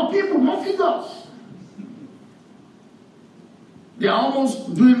talking about people, not figures. They are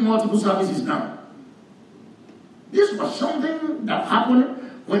almost doing multiple services now. This was something that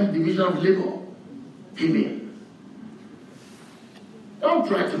happened when the division of labor came in. Don't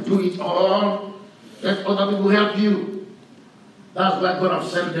try to do it all. Let other people help you. That's why God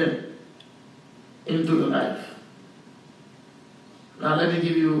has sent them into your life. Now let me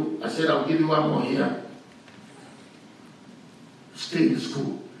give you, I said I'll give you one more here. Stay in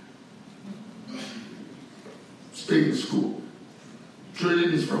school. Stay in school.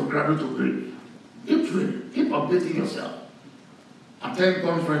 Training is from graduate to grade. Keep training. Keep updating yourself. Attend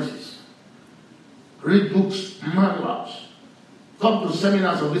conferences. Read books, manuals. Come to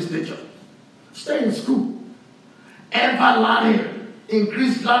seminars of this nature. Stay in school. Ever learning.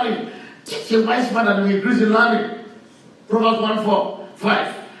 Increase learning. Teach a wise man and will increase in learning. Proverbs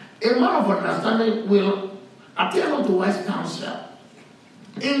 1:4-5. A man of understanding will attain unto wise counsel.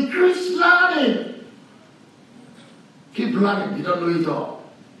 Increase learning. Keep learning. You don't know it all.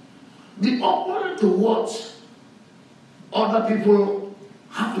 Be open to what other people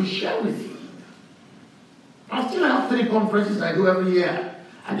have to share with you. I still have 3 conferences I do every year.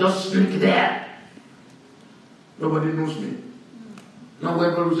 I just speak there. Nobody knows me. Now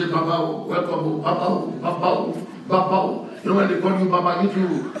whoever will say, Baba, welcome, Baba, Baba, Baba. You know when they call you Baba, you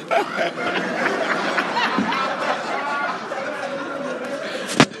too.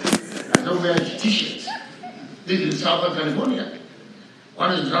 I don't wear t-shirts. This is in Southern California.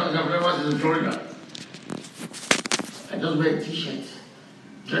 One is in Southern California, one is in Florida. I just wear t-shirts,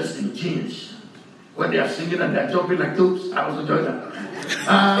 dressed in jeans, When they are singing and they are jumping like toads, I also join them.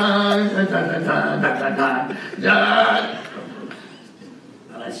 And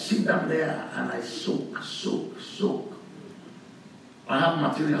I sit down there and I soak. I have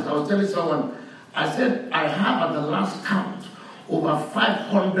materials. I was telling someone, I said, I have at the last count over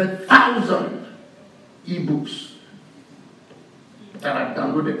 500,000 e-books that I've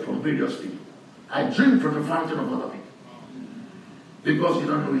downloaded from various people. I drink from the fountain of other people. Because you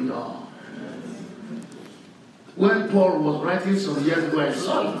don't know it all. When Paul was writing some years ago, I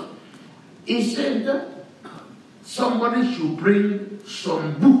saw it. He said that somebody should bring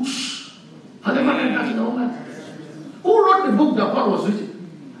some books. Have you ever read that in the moment? Who wrote the book that Paul was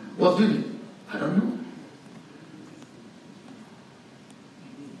reading? I don't know.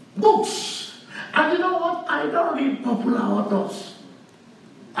 Books. And you know what? I don't read popular authors.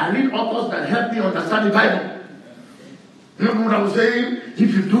 I read authors that help me understand the Bible. You know what I was saying?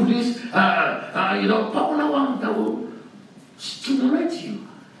 If you do this, popular one that will stimulate you.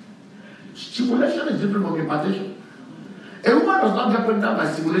 Stimulation is different from impartation. A woman does not get pregnant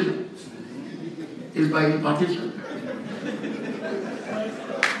by stimulation. It's by impartation.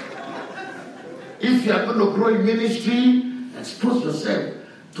 If you are going to grow in ministry, expose yourself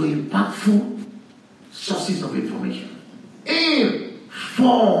to impactful sources of information.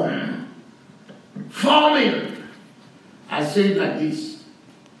 Forming. I say it like this.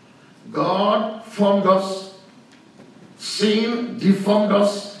 God formed us. Sin deformed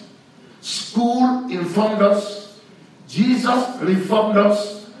us. School informed us. Jesus reformed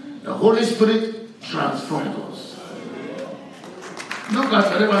us. The Holy Spirit transformed us. Look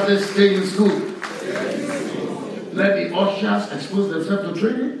at whatever says stay in school. Let the ushers expose themselves to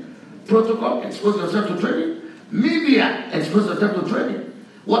training. Protocol expose themselves to training. Media expose themselves to training.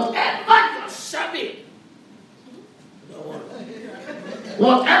 Whatever you're serving.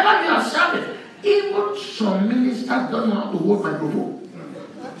 Whatever you're serving. Even some ministers don't know how to hold microphone.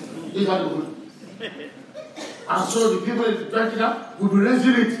 Is that good? And so the people in the church will be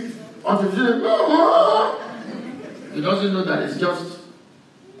raising it until they say, no. He doesn't know that it's just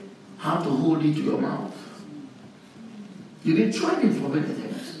how to hold it to your mouth. You need training for many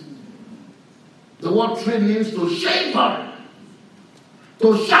things. The word train means to shapen,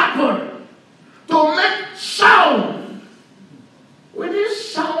 to sharpen, to make sound. We need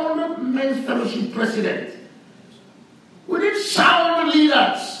sound men's fellowship president. We need sound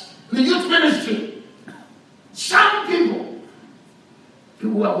leaders in the youth ministry. Sound people.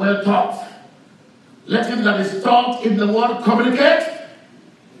 People who are well taught. Let him that is taught in the word communicate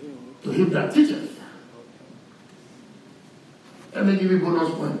to him that teacheth. Let me give you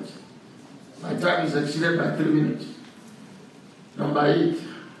bonus points. My time is exceeded by 3 minutes. Number 8.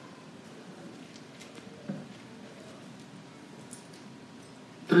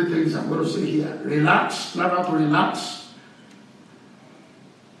 Three things I'm going to say here. Relax. Learn how to relax.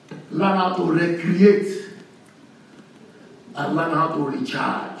 Learn how to recreate. And learn how to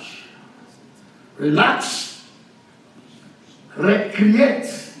recharge. Relax. Recreate.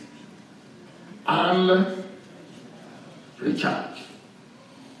 And recharge.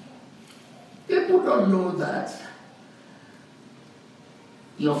 People don't know that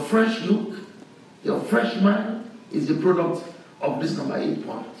your fresh look, your fresh mind is the product of this number 8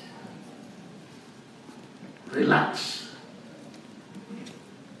 point. Relax.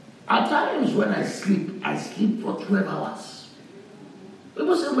 At times when I sleep for 12 hours.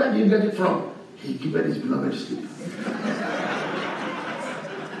 People say, where do you get it from? He given his beloved sleep.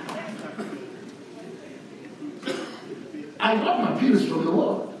 I got my pills from the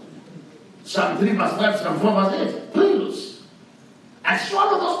world. Psalm 3 verse 5, Psalm 4 verse 8. Pills. I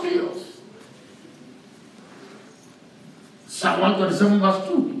swallow those pills. Psalm 127 verse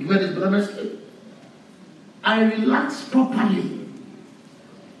 2. Given his beloved sleep. I relax properly.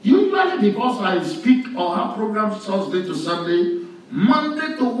 Usually because I speak or have programs Thursday to Sunday,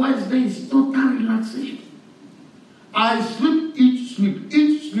 Monday to Wednesday is total relaxation. I sleep, eat, sleep,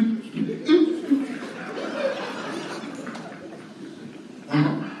 eat, sleep, sleep, eat, sleep.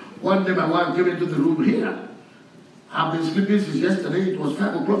 One day my wife came into the room here. I've been sleeping since yesterday. It was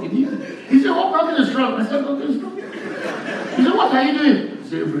 5 o'clock in the evening. He said, what nothing is wrong? I said, nothing is wrong. He said, what are you doing? I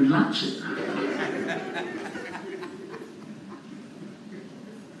said, relaxing.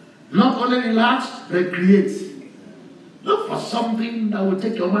 Not only relax, but create. Look for something that will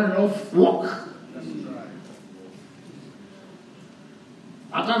take your mind off work.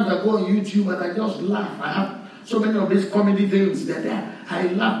 At times I go on YouTube and I just laugh. I have so many of these comedy things. They're there. I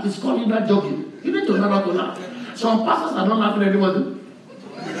laugh. It's called that jogging. You need to learn how to laugh. Some pastors are not laughing anymore.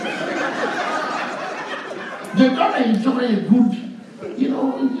 They don't enjoy a good,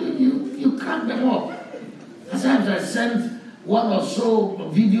 you can't crack them up. At times I sent one or so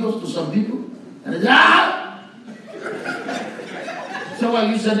videos to some people, and they say, ah! So why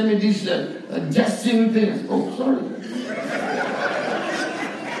are you sending me these jesting things? Oh, sorry.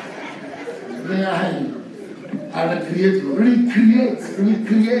 May I recreate.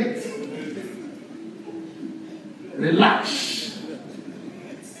 Relax.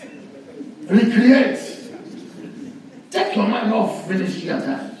 Recreate. Take your mind off ministry at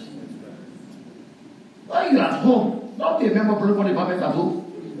times. While you're at home, don't be a member of the political department at home.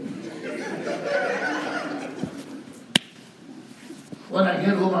 When I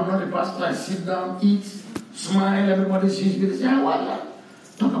get home, I'm not a pastor. I sit down, eat, smile, everybody sees me. They say, ah, well,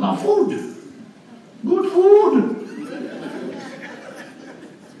 talk about food. Good food.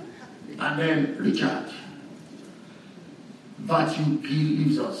 And then recharge. Virtue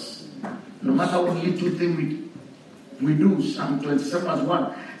leaves us. No matter what little thing we do, Psalm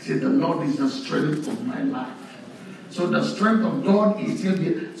 27:1 says, the Lord is the strength of my life. So the strength of God is still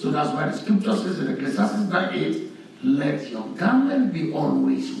there. So that's why the scripture says in Ecclesiastes 9:8, let your garment be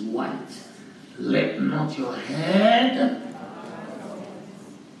always white. Let not your head.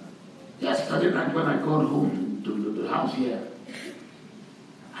 Yesterday night when I got home to the house here,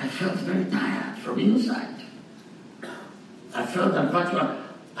 I felt very tired from inside. I felt that virtue.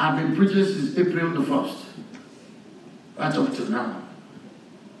 I've been preaching since April the 1st. Right up till now.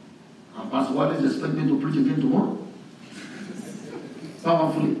 And Pastor Wale is expecting to preach again tomorrow.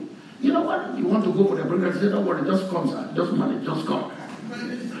 Powerfully. You know what? You want to go for the break and say, don't worry, just come, sir. Just manage, just come.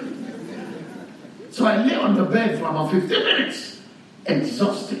 So I lay on the bed for about 15 minutes,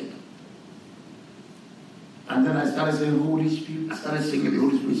 exhausted. And then I started saying, Holy Spirit. I started singing the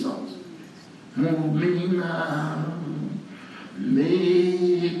Holy Spirit songs. Move me now,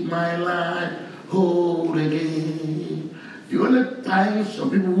 make my life whole again. The only time some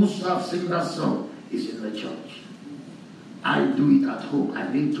people who serve sing that song is in the church. I do it at home. I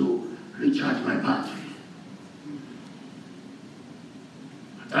need to recharge my battery.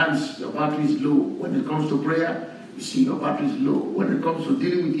 At times your battery is low. When it comes to prayer, you see your battery is low. When it comes to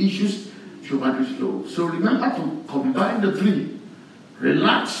dealing with issues, your battery is low. So remember to combine the three.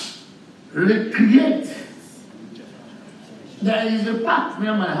 Relax, recreate. There is a park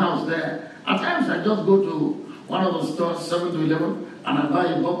near my house there. At times I just go to one of the stores, 7 to 11, and I buy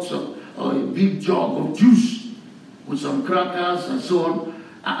a box of, or a big jug of juice with some crackers and so on.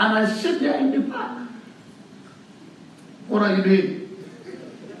 And I sit there in the park. What are you doing?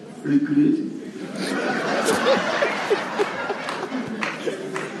 Recreating.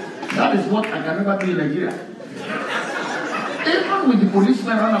 That is what I can never do in Nigeria. Even with the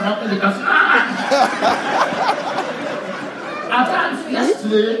policemen around about, they can say, ah! At times,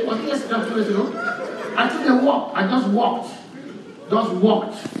 yesterday, or yesterday, 2 days ago, I took a walk. I just walked. I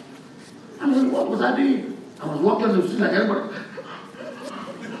said, what was I doing? I was walking on the street like everybody.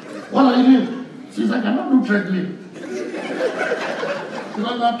 What are you doing? She said, I cannot do treadmill.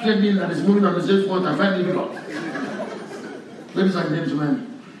 Because that treadmill that is moving on the same spot, I find it difficult. Ladies and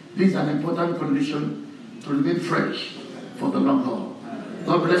gentlemen, this is an important condition to remain fresh for the long haul.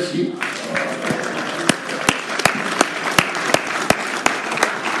 God bless you.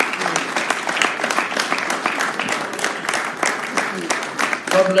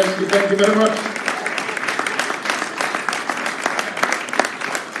 God bless you. Thank you very much.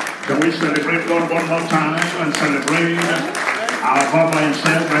 Can we celebrate God one more time and celebrate our Papa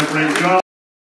himself, Rev George